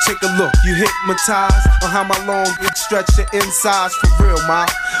 Take a look, you hypnotized on how my long dick stretch your insides for real, ma.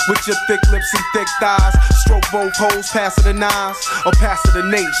 With your thick lips and thick thighs, stroke both hoes, pass it the nines, or pass it the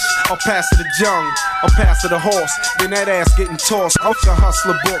nation, or pass it the jung, or pass it the horse. Then that ass getting tossed off your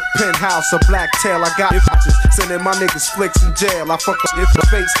hustler book, penthouse, or black tail. I got it, sending my niggas flicks in jail. I fuck up if the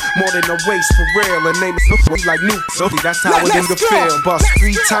face more than the waist for real. Her name is like Nuke, so that's how a nigga feel. Bust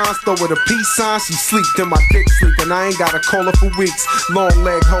 3 times, throw her a peace sign, she sleep, then my dick sleep, and I ain't gotta call her for weeks. Long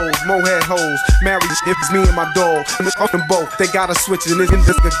leg hoes, mohead hoes, married if it's me and my dog, and it's up in both. They gotta switch it, and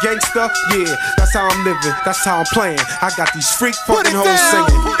this a gangster, yeah, that's how I'm living, that's how I'm playing. I got these freak fucking hoes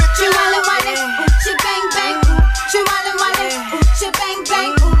singing. Chihuahua wale, chibang bang, Chihuahua wale, chibang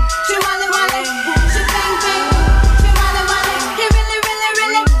bang, Chihuahua wale, chibang bang, Chihuahua wale. He really,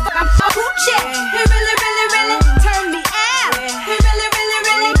 I'm a coochie. He really turned me out. He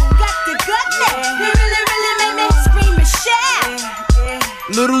really got the gut man. He really made me scream and shout.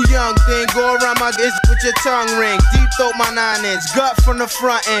 Little young thing, go around my dick with your tongue ring. Deep throat my 9-inch, gut from the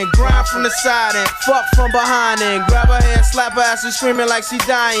front end, grind from the side end, fuck from behind end. Grab her hand, slap her ass and screaming like she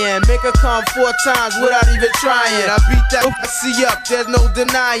dying. Make her come 4 times without even trying. I beat that pussy up, there's no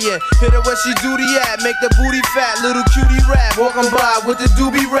denying. Hit her where she duty at, make the booty fat, little cutie rap. Walking by with the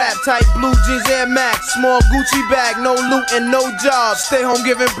doobie rap, tight blue jeans Air Max, small Gucci bag, no loot and no job. Stay home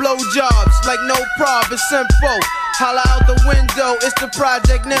giving blow jobs like no prob, it's simple. Holla out the window, it's the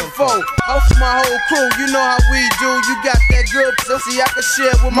Project Nympho. Off my whole crew, you know how we do. You got that good pussy I can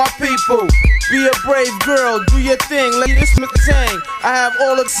share with my people. Be a brave girl, do your thing, let this thing. I have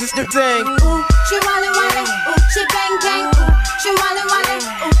all the sister thing. Ooh, she wallin' wallin', ooh, she bang bang, ooh, she wallin' wallin',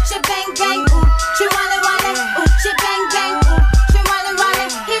 ooh, she bang bang, ooh, she wallin' wallin', ooh, she bang bang, ooh, she wallin'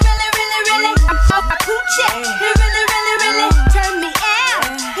 wallin'. He really, really, really, I'm off my coochie. He really, really, really turn me out.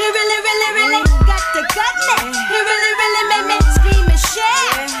 He really, really, really got the gut neck. He really, really made me scream and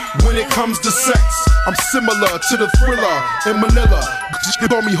shout. When it comes to sex, I'm similar to the Thriller in Manila. Just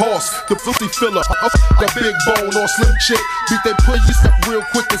call me horse, the filthy filler. The big bone or slim chick. Beat they pussy up real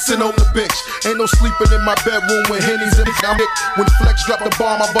quick and send on the bitch. Ain't no sleeping in my bedroom with Henny's and I'm Nick. When Flex drop the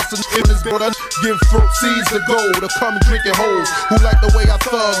bomb, I bust in his brother. Give throat seeds to go to come drinking hoes. Who like the way I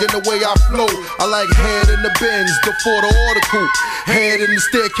thug and the way I flow. I like head in the Benz, the Ford or the coupe. Head in the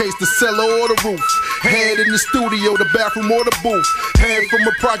staircase, the cellar or the roof. Head in the studio, the bathroom or the booth. Head from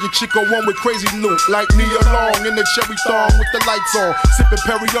a project chick or one with crazy loot. Like Nia Long in the cherry thong with the lights on. Sipping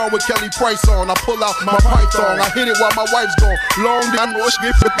Perry on with Kelly Price on. I pull out my python. I hit it while my wife's gone. Long day, I know she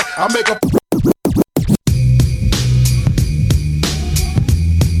get fit. I make a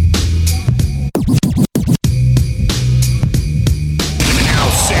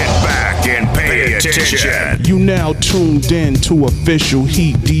attention. You now tuned in to official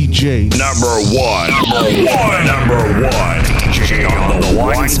Heat DJ. Number one. DJ on the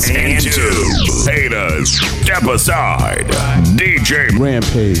ones and twos. Haters, step aside. DJ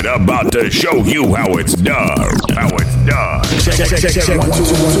Rampage about to show you how it's done. Check. 1, 2, 1, 2.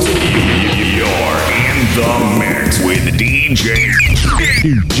 You're in the mix with DJ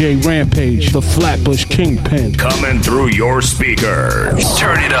Rampage, the Flatbush Kingpin. Coming through your speakers.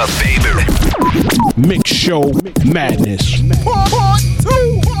 Turn it up, baby. MIXSHOW Madness.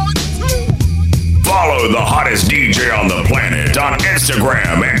 Follow the hottest DJ on the planet on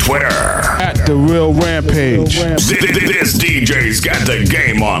Instagram and Twitter. At The Real Rampage. This DJ's got the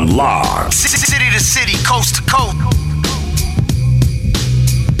game on lock. City to city, coast to coast.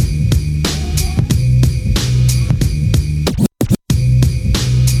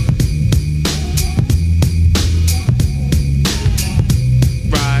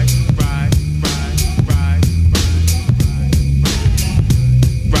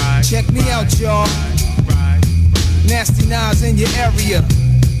 Check me out, y'all. Nasty Nas in your area.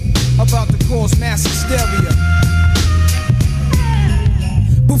 About to cause mass hysteria.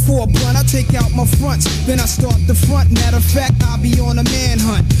 Before a blunt, I take out my fronts, then I start the front. Matter of fact, I'll be on a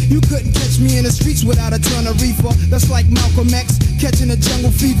manhunt. You couldn't catch me in the streets without a ton of reefer. That's like Malcolm X catching a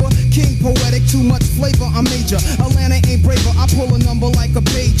jungle fever. King poetic, too much flavor, I'm major. Atlanta ain't braver, I pull a number like a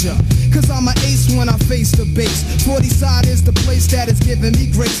pager. Cause I'm an ace when I face the base. 40 side is the place that is giving me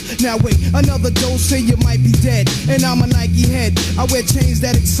grace. Now wait, another dose, say you might be dead. And I'm a Nike head, I wear chains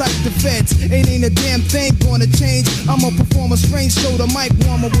that excite the feds. Ain't a damn thing gonna change. I'm a performer strange, so the mic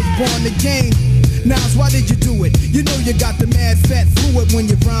warmer was born to game. Nas, why did you do it? You know you got the mad fat fluid when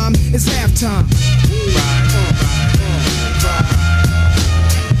you rhyme. It's halftime.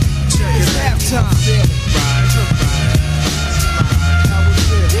 It's halftime.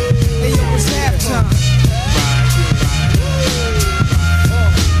 Hey yo, it's halftime.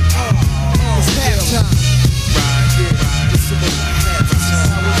 It's halftime.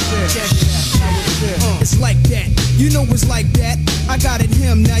 It's like that. You know it's like that. I got it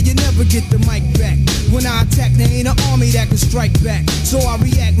him, now you never get the mic back. When I attack, there ain't an army that can strike back. So I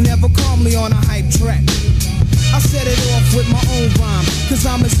react never calmly on a hype track. I set it off with my own rhyme, cause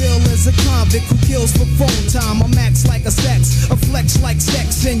I'm as ill as a convict who kills for phone time. I'm max like a sex, a flex like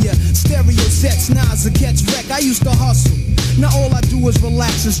sex in your stereo sets. Nas a catch wreck, I used to hustle. Now all I do is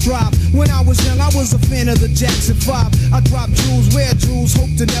relax and strive. When I was young, I was a fan of the Jackson 5. I dropped jewels, wear jewels,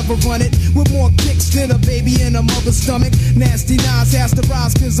 hope to never run it. With more kicks than a baby in a mother's stomach. Nasty Nas has to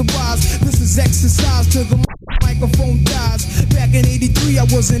rise cause of wise. This is exercise to the mic microphone dies. Back in 83, I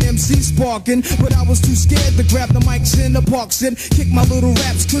was an MC sparking, but I was too scared to grab the mics in the parks and kick my little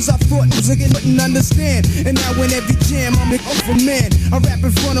raps, cause I thought music couldn't understand. And now in every jam, I'm an over man. I rap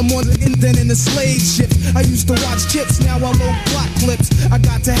in front of more than in the slave ships. I used to watch chips, now I load plot clips. I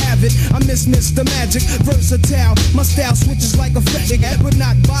got to have it, I miss Mr. Magic, versatile. My style switches like a fetish, but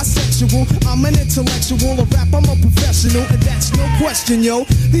not bisexual. I'm an intellectual, a rap, I'm a professional, and that's no question, yo.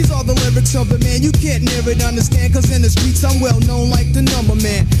 These are the lyrics of the man, you can't near it understand, cause in the streets I'm well known like the number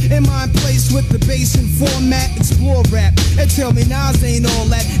man. In my place with the bass and format, explore rap, and tell me Nas ain't all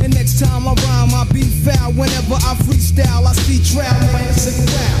that. And next time I rhyme, I be foul. Whenever I freestyle, I see trout, like a sick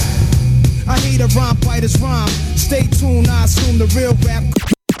wow. I hate a rhyme fighter's rhyme. Stay tuned, I assume the real rap.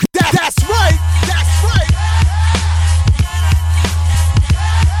 That's right, that's right.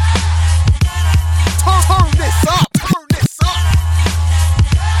 Turn this up, turn this up.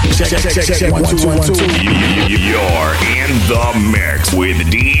 Check, 1, 2, 1, 2. You're in the mix with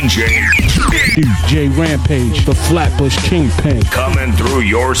DJ Rampage, the Flatbush Kingpin. Coming through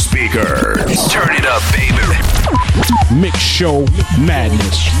your speakers. Turn it up, baby. MIXSHOW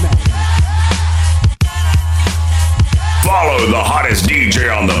Madness. Follow the hottest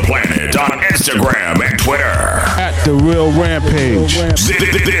DJ on the planet on Instagram and Twitter. At The Real Rampage.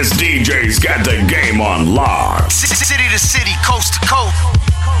 This DJ's got the game on lock. City to city, coast to coast.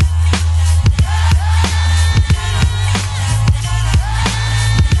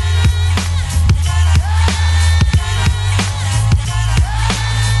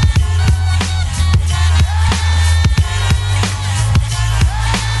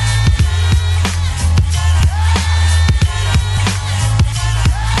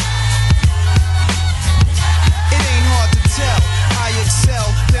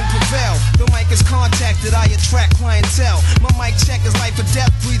 That I attract clientele. My mic check is life or death,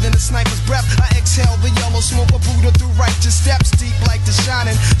 breathing a sniper's breath. I exhale the yellow smoke of Buddha through righteous steps, deep like the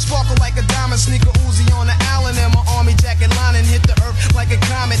shining, sparkle like a diamond, sneaker Uzi on the island, and my army jacket lining hit the earth like a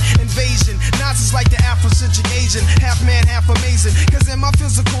comet invasion. Nazis like the Afrocentric Asian, half man, half amazing. Cause in my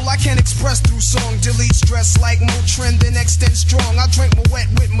physical, I can't express through song. Delete stress like Motrin, then extend strong. I drink my wet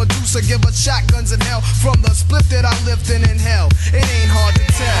with Medusa, give her shotguns in hell from the split that I lived in hell. It ain't hard to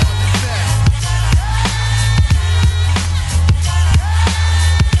tell.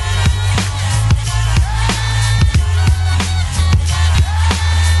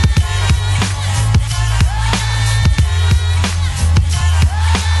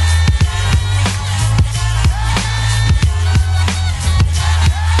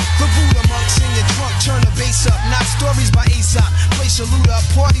 Not stories by Aesop. Place your loot up,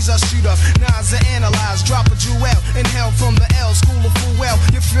 parties I shoot up. Nas I analyze, drop a jewel. Inhale from the L, school of full well.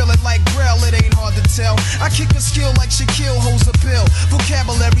 You feel it like Braille, it ain't hard to tell. I kick a skill like Shaquille holds a pill.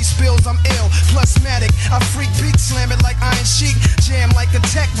 Vocabulary spills, I'm ill. Plusmatic, I freak beat, slam it like Iron Sheik. Jam like a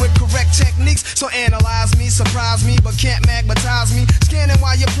tech with correct techniques. So analyze me, surprise me, but can't magnetize me. Scanning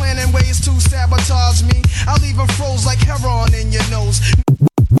while you're planning ways to sabotage me. I'll leave them froze like heroin in your nose.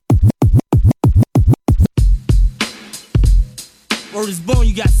 Word is born,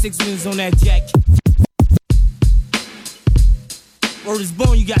 you got 6 minutes on that jack. Word is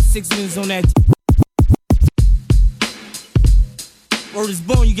born, you got 6 minutes on that. Word is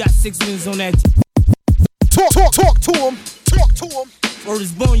born, you got 6 minutes on that. Talk to him. Talk to him. Word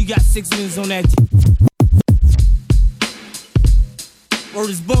is born, you got 6 minutes on that. Word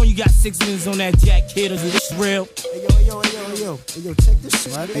is born, you got 6 minutes on that jack. Hitters, this real. Hey, yo, check this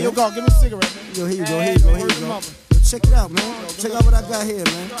shit. Hey, yo, go, give me a cigarette, man. Yo, here you go. Check it out, man. Check out what I got here,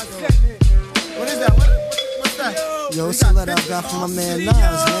 man. What is that? What's that? Yo, it's a letter I got from my man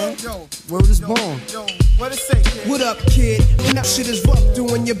Nas, man. Word is born. What it say, kid? What up, kid? And that shit is rough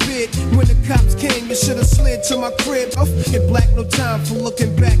doing your bid. When the cops came, you should've slid to my crib. Oh, get black, no time for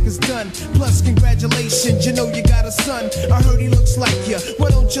looking back is done. Plus, congratulations, you know you got a son. I heard he looks like ya.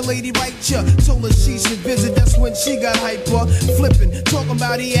 Why don't your lady write ya? Told her she should visit, that's when she got hyper. Flipping, talking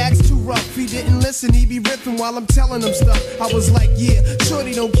about he acts too rough. He didn't listen, he be ripping while I'm telling him stuff. I was like, yeah,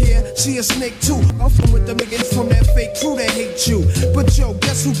 shorty don't care. She a snake too. I'm with the niggas from that fake crew that hate you. But yo,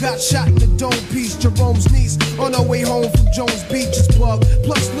 guess who got shot in the dome piece? Jerome's niece on her way home from Jones Beach is plugged.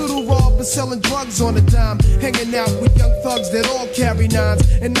 Plus little Rob is selling drugs on a dime, hanging out with young thugs that all carry nines.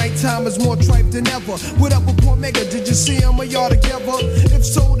 And nighttime is more tripe than ever. What up with poor Mega? Did you see him or y'all together? If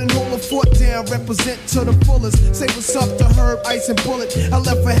so, then hold a fort down, represent to the fullest. Say what's up to Herb, Ice and Bullet. I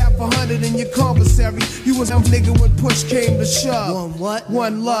left for $100 in your commissary. You was a nigga when push came to shove. One what?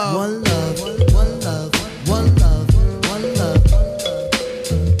 One love. One love. One love. One love. One love.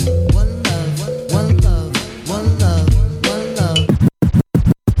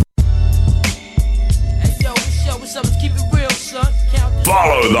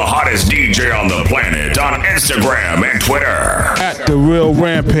 Follow the hottest DJ on the planet on Instagram and Twitter. At The Real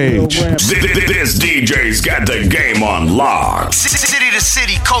Rampage. This DJ's got the game on lock. City to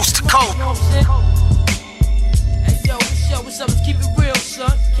city, coast to coast. Hey yo, what's up? Let's keep it real,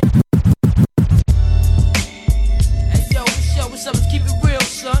 son. Hey yo, what's up? Let's keep it real,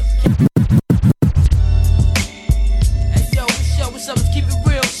 son. Hey yo, what's up? Let's keep it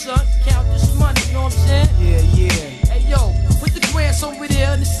real, son. Count this money, you know what I'm saying? Yeah. Hey yo, put the grants over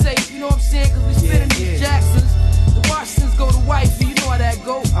there in the safe, you know what I'm saying? Cause we spinning these Jacksons. The Washingtons go to wifey, you know how that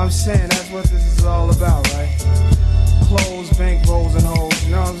go. I'm saying that's what this is all about, right? Clothes, bank rolls, and hoes,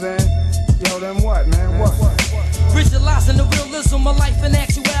 you know what I'm saying? Yo, then what, man? What? Visualizing the realism of life and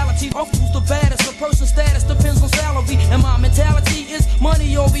actuality. Who's the baddest? A person's status depends on salary. And my mentality is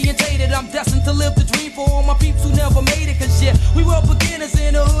money orientated. I'm destined to live the dream for all my peeps who never made it. Cause yeah, we were beginners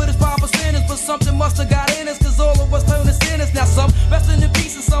in the hood as 5%ers. But something must have got in us, cause all of us turned to sinners. Now some resting in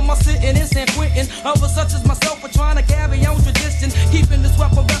peace and some are sitting in San Quentin. Others such as myself are trying to carry on tradition. Keeping this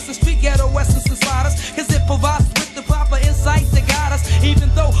weapon wrestling street ghetto essence inside us. Cause it provides us with the proper insight to guide us. Even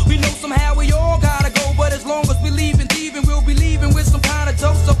though we know somehow we all gotta go. But as long as we leave and thieving, we'll be leaving with some kind of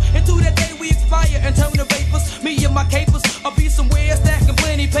dope. So into that day we expire and turn to vapors. Me and my capers, I'll be somewhere stacking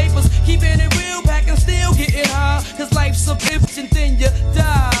plenty papers. Keeping it real, packing still getting high. Cause life's a bitch and then you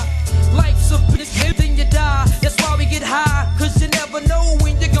die. Life's a bitch and then you die. That's why we get high, cause you never know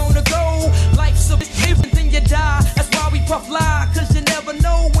when you're gonna go. Life's a bitch and then you die. That's why we puff lie, cause you never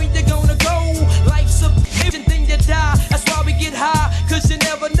know when you're gonna go. Life's a bitch and then you die. That's why we get high, cause you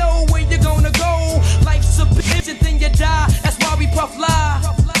never know when you're gonna go. Life's a bitch and then you die. That's why we puff lie.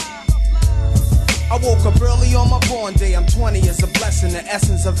 I woke up early on my born day. I'm 20 is a blessing. The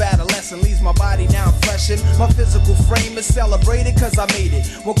essence of adolescence leaves my body now fleshing. My physical frame is celebrated cause I made it.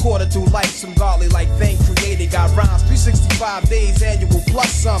 1/4 through life, some godly like thing created. Got rhymes 365 days annual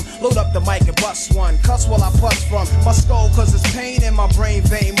plus some. Load up the mic and bust one. Cuss while I puss from my skull cause it's pain in my brain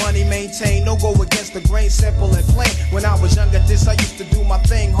vein. Money maintained, no go against the grain, simple and plain. When I was younger, this I used to do my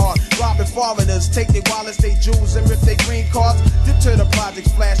thing hard. Robbing foreigners, take their wallets, they jewels, and rip their green cards. Dip to the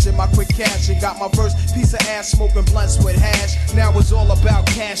projects, flashing my quick cash and got my first piece of ass, smoking blunts with hash. Now it's all about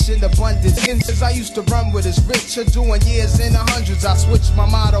cash in abundance. Since I used to run with is rich, or doing years in the hundreds. I switched my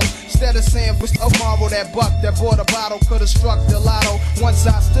motto. Instead of saying tomorrow, that buck that bought a bottle could have struck the lotto. Once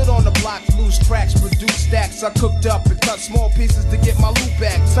I stood on the block, loose cracks, produced stacks. I cooked up and cut small pieces to get my loot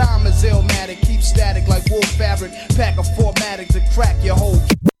back. Time is illmatic, keep static like wool fabric. Pack a 4-matic to crack your whole.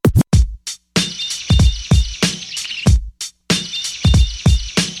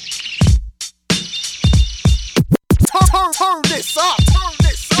 Turn this up.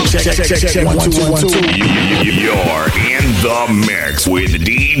 Check. 1 2 1 2. You're in the mix with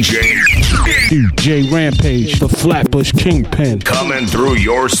DJ Rampage, the Flatbush Kingpin. Coming through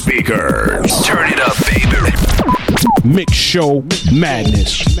your speakers. Turn it up, baby. MIXSHOw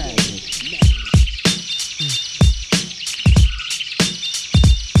madness.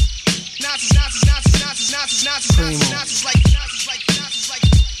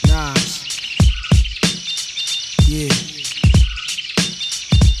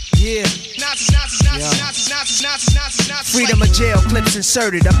 Freedom of jail, clips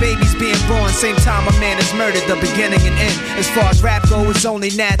inserted. A baby's being born, same time a man is murdered. The beginning and end. As far as rap go, it's only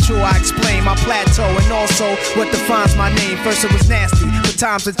natural. I explain my plateau and also what defines my name. First it was nasty, but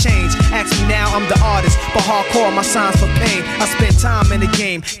times have changed. Ask me now, I'm the artist, but hardcore, my signs for pain. I spent time in the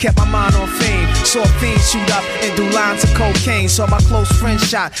game, kept my mind on fame. Saw fiends shoot up and do lines of cocaine. Saw my close friend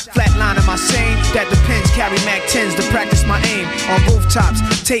shot, flatlining my sane. That depends, carry Mac 10s to practice my aim. On rooftops,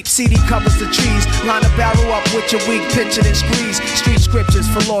 tape CD covers the trees. Line a barrel up with your weak picture and squeeze. Street scriptures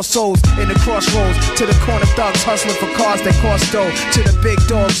for lost souls in the crossroads. To the corner thugs hustling for cars that cost dough. To the big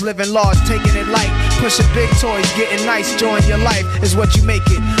dogs living large, taking it light. Pushing big toys, getting nice, join your life is what you make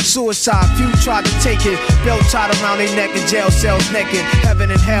it. Suicide, few tried to take it. Belt tied around their neck in jail cells naked. Heaven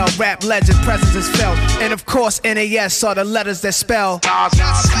and hell, rap legend, presence is felt. And of course, NAS are the letters that spell.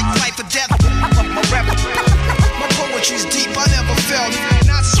 Nazis like life or death. My poetry's deep, I never felt.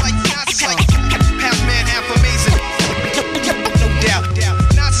 Nazis like half man, half amazing. No doubt.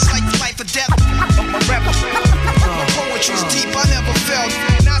 Nazis like life or death. My poetry's deep, I never felt.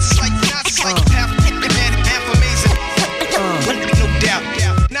 Nazis like half man, half amazing. No doubt.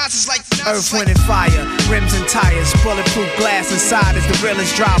 Nazis like Earth, wind, and fire, rims and tires, bulletproof glass inside is the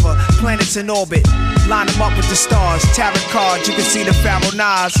realest driver. Planets in orbit, line them up with the stars. Tarot cards, you can see the Pharaoh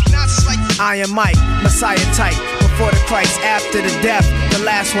Nas. Iron Mike, Messiah type. Before the Christ, after the death, the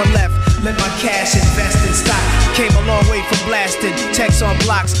last one left. Let my cash invest in stock. Came a long way from blasting. Text on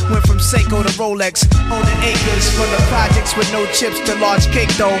blocks, went from Seiko to Rolex. Owning acres from the projects with no chips to large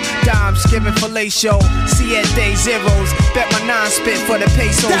cake though. Dimes giving fellatio. See at day zeros. Bet my 9 spit for the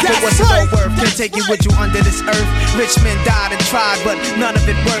pesos. But what's it all worth? Can't take it with you under this earth. Rich men died and tried, but none of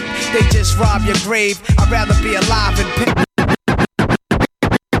it worked. They just rob your grave. I'd rather be alive and pick.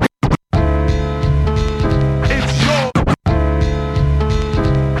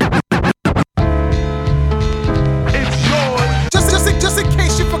 Just in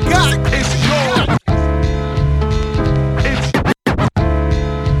case you forgot. It's yours.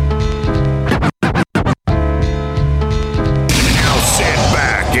 Now sit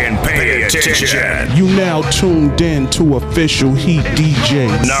back and pay attention. You now tuned in to official Heat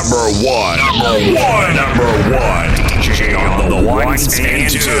DJs. Number one. DJ on the ones and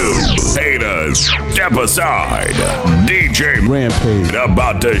twos. Haters, step aside. DJ Rampage.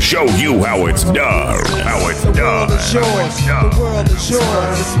 About to show you how it's done. How it's done. The world is yours. The world is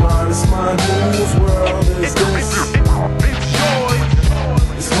yours. It's mine, it's mine. Whose world is this?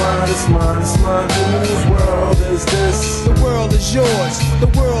 It's mine, it's mine, it's mine. Whose world is this? The world is yours. The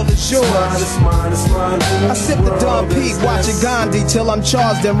world is yours. It's mine, it's mine, it's mine. I sip the Don P, watching Gandhi till I'm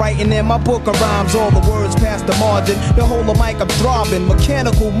charged and writing in my book of rhymes. All the words past the margin. The whole of mic I'm throbbing.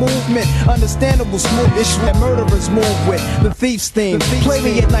 Mechanical movement, understandable smooth issue that murderers move with. The thief's theme. Play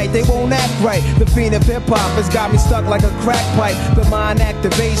me at night, they won't act right. The fiend of hip hop has got me stuck like a crack pipe. The mind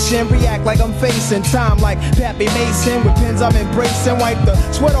activation, react like I'm facing time like Pappy Mason. With pins I'm embracing, wipe the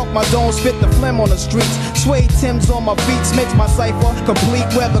sweat off my dome, spit the phlegm on the streets. Suede Timbs on my feet makes my cipher complete.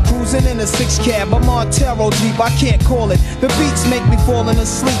 Weather cruising in a 6 cab, I'm on Taro Jeep, I can't call it. The beats make me falling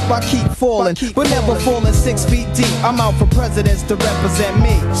asleep, I keep falling, but never falling 6 feet deep. I'm out for presidents to represent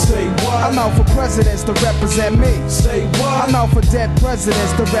me. Say what? I'm out for presidents to represent me. Say what? I'm out for dead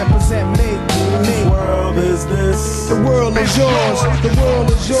presidents to represent me. Whose world is this? The world is yours. The world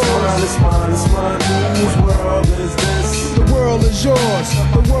is yours. It's mine, it's mine. Whose world is this? The world is yours.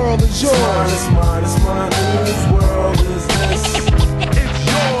 The world is yours. It's mine, it's mine. Whose world is this? It's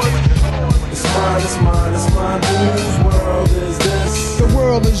yours. It's mine, it's mine, it's mine. Whose world is this? The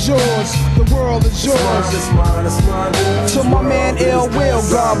world is yours. The world is yours. It's mine, it's mine. To my man Ill Will,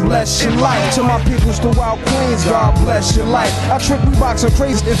 God bless your life. To my peoples throughout Queens, God bless your life. I trick Reeboks are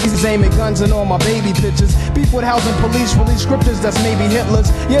crazy if he's aiming guns and all my baby pictures. Beef with housing police, release scriptures that's maybe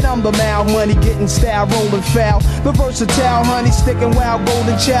Hitler's. Yet I'm the mal money getting style, rolling foul. The versatile honey sticking wild,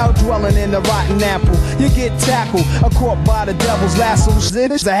 golden child dwelling in the rotten apple. You get tackled, caught by the devil's lasso.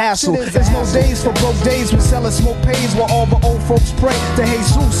 It is a hassle. There's no days for broke days. We selling smoke pays while all the old folks pray to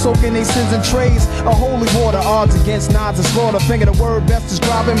Jesus, soaking their sins in trays. A holy water, odds against nods and slaughter. Finger the word best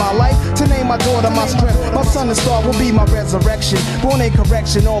describing my life. To name my daughter my strength. My son and star will be my resurrection. Born in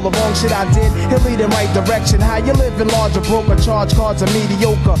correction, all the wrong shit I did. He'll lead in right direction. How you living large or broke or charge cards are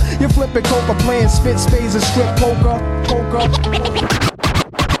mediocre. You flipping coca, playing spit spades and strip poker.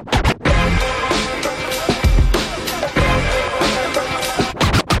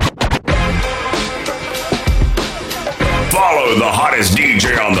 Follow the hottest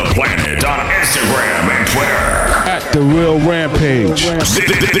DJ on the planet on Instagram and Twitter. At The Real Rampage.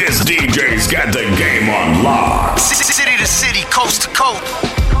 This DJ's got the game on lock. City to city, coast to coast.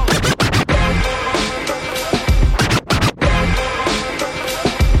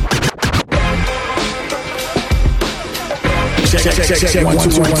 Check. 1,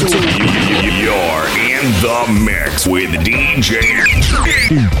 2, 1, 2. You're in the mix with DJ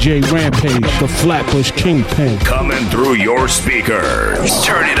Rampage, the Flatbush Kingpin. Coming through your speakers.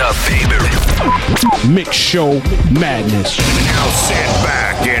 Turn it up, baby. MIXSHOw madness. Now sit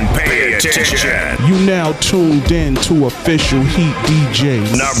back and pay attention. You now tuned in to official Heat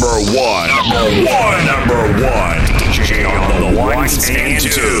DJs. Number one. DJ on the ones and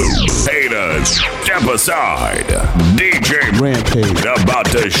twos. Haters, step aside. DJ Rampage. About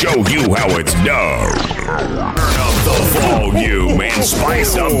to show you how it's done. Turn up the volume and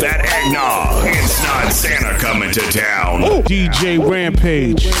spice up that eggnog. It's not Santa coming to town. DJ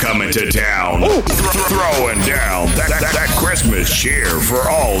Rampage. Coming to town. Throwing down that Christmas cheer for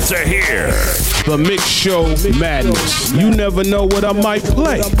all to hear. The MIXSHOw madness. You never know what I might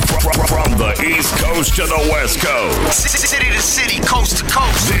play. From the East Coast to the West Coast. City to city, coast to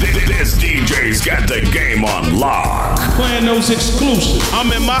coast. This DJ's got the game on lock. Playing those exclusives.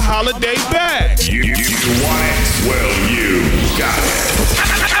 I'm in my holiday bag. You want it? Well, you got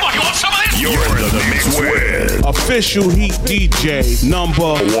it. Come on, you want some of this? You're in the mix with official Heat DJ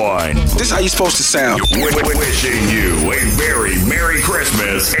number 1. This is how you're supposed to sound. Wishing you a very Merry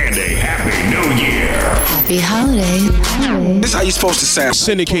Christmas and a Happy New Year. Happy holiday. This is how you supposed to sound.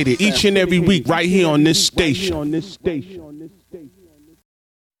 Syndicated each and every week right here on this station.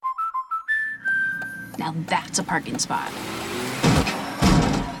 Now that's a parking spot.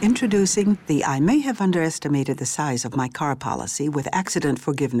 Introducing the I may have underestimated the size of my car policy with accident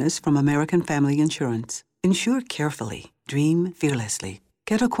forgiveness from American Family Insurance. Insure carefully. Dream fearlessly.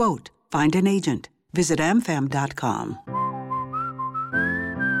 Get a quote. Find an agent. Visit amfam.com.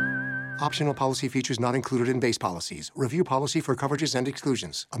 Optional policy features not included in base policies. Review policy for coverages and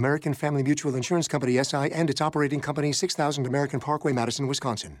exclusions. American Family Mutual Insurance Company, SI, and its operating company, 6000 American Parkway, Madison,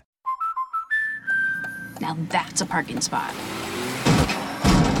 Wisconsin. Now that's a parking spot.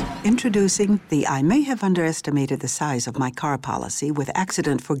 Introducing the I may have underestimated the size of my car policy with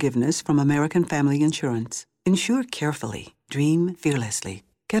accident forgiveness from American Family Insurance. Insure carefully. Dream fearlessly.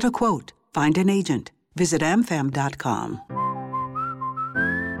 Get a quote. Find an agent. Visit amfam.com.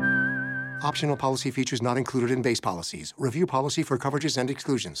 Optional policy features not included in base policies. Review policy for coverages and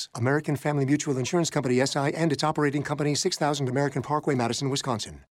exclusions. American Family Mutual Insurance Company, SI, and its operating company, 6000 American Parkway, Madison, Wisconsin.